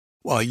barbecue.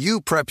 While you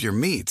prep your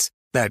meats,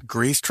 that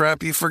grease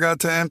trap you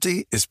forgot to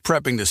empty is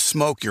prepping to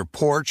smoke your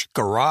porch,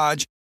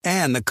 garage,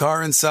 and the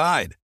car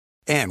inside.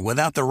 And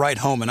without the right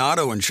home and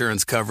auto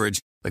insurance coverage,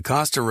 the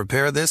cost to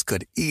repair this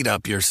could eat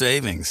up your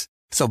savings.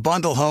 So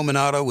bundle home and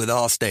auto with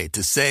Allstate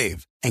to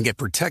save and get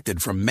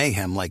protected from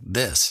mayhem like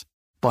this.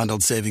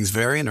 Bundled savings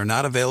vary and are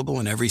not available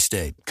in every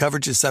state.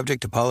 Coverage is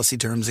subject to policy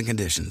terms and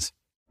conditions.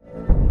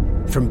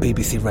 From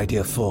BBC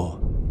Radio 4,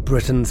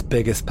 Britain's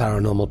biggest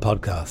paranormal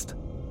podcast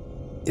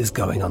is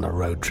going on a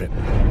road trip.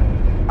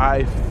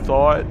 I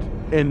thought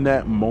in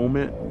that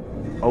moment,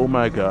 oh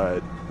my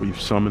God, we've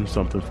summoned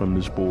something from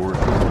this board.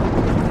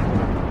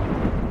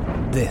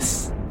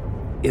 This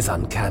is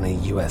Uncanny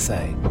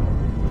USA.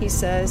 He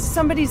says,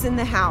 somebody's in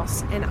the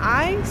house, and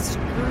I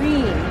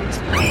screamed.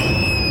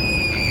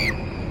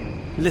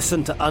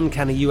 Listen to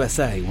Uncanny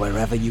USA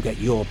wherever you get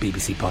your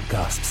BBC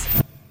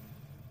podcasts,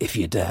 if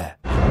you dare.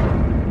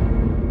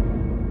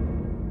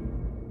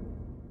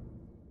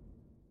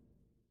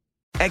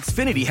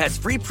 Xfinity has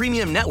free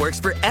premium networks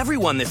for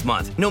everyone this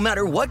month, no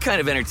matter what kind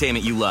of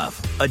entertainment you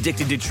love.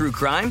 Addicted to true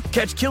crime?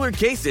 Catch killer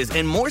cases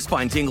and more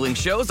spine-tingling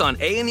shows on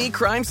A&E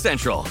Crime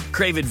Central.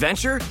 Crave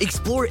adventure?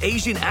 Explore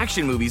Asian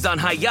action movies on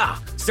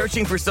Hi-YAH.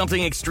 Searching for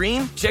something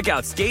extreme? Check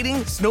out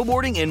skating,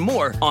 snowboarding, and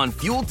more on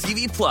Fuel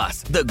TV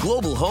Plus, the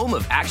global home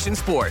of action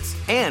sports.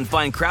 And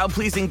find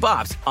crowd-pleasing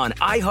bops on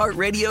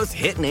iHeartRadio's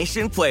Hit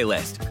Nation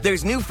playlist.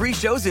 There's new free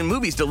shows and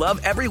movies to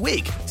love every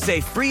week. Say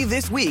free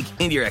this week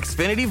in your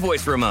Xfinity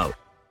voice remote.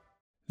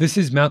 This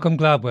is Malcolm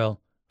Gladwell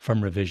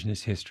from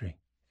Revisionist History.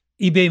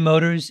 eBay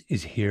Motors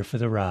is here for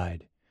the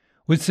ride.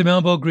 With some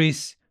elbow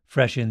grease,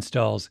 fresh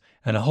installs,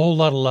 and a whole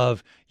lot of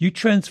love, you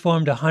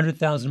transformed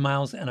 100,000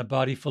 miles and a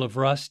body full of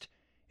rust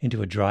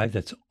into a drive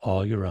that's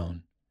all your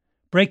own.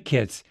 Brake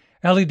kits,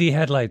 LED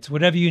headlights,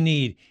 whatever you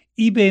need,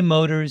 eBay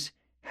Motors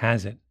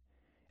has it.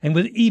 And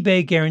with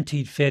eBay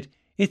Guaranteed Fit,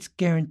 it's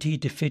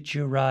guaranteed to fit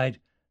your ride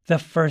the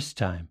first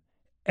time,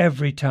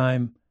 every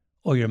time,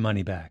 or your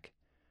money back.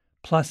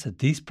 Plus, at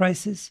these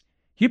prices,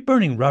 you're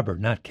burning rubber,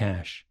 not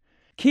cash.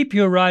 Keep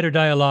your ride or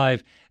die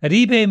alive at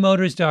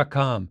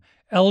ebaymotors.com.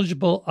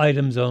 Eligible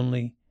items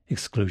only.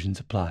 Exclusions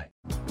apply.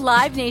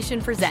 Live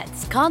Nation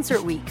presents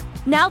Concert Week.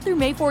 Now through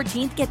May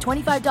 14th, get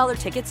 $25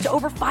 tickets to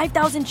over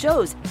 5,000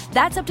 shows.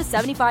 That's up to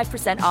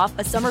 75% off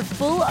a summer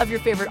full of your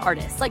favorite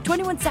artists like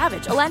 21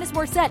 Savage, Alanis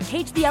Morissette,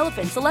 Cage the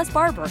Elephant, Celeste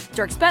Barber,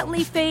 Dierks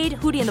Bentley, Fade,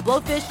 Hootie and the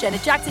Blowfish,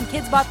 Janet Jackson,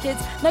 Kidz Bop Kids,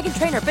 Meghan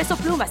Trainor, Peso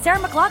Pluma, Sarah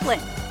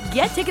McLachlan.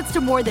 Get tickets to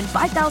more than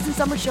 5,000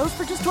 summer shows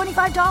for just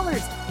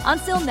 $25.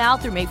 Until now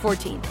through May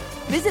 14th.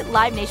 Visit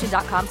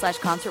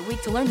LiveNation.com/Concert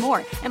Week to learn more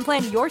and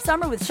plan your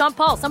summer with Sean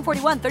Paul, Sum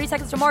 41, 30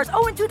 Seconds to Mars,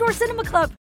 and Two Door Cinema Club.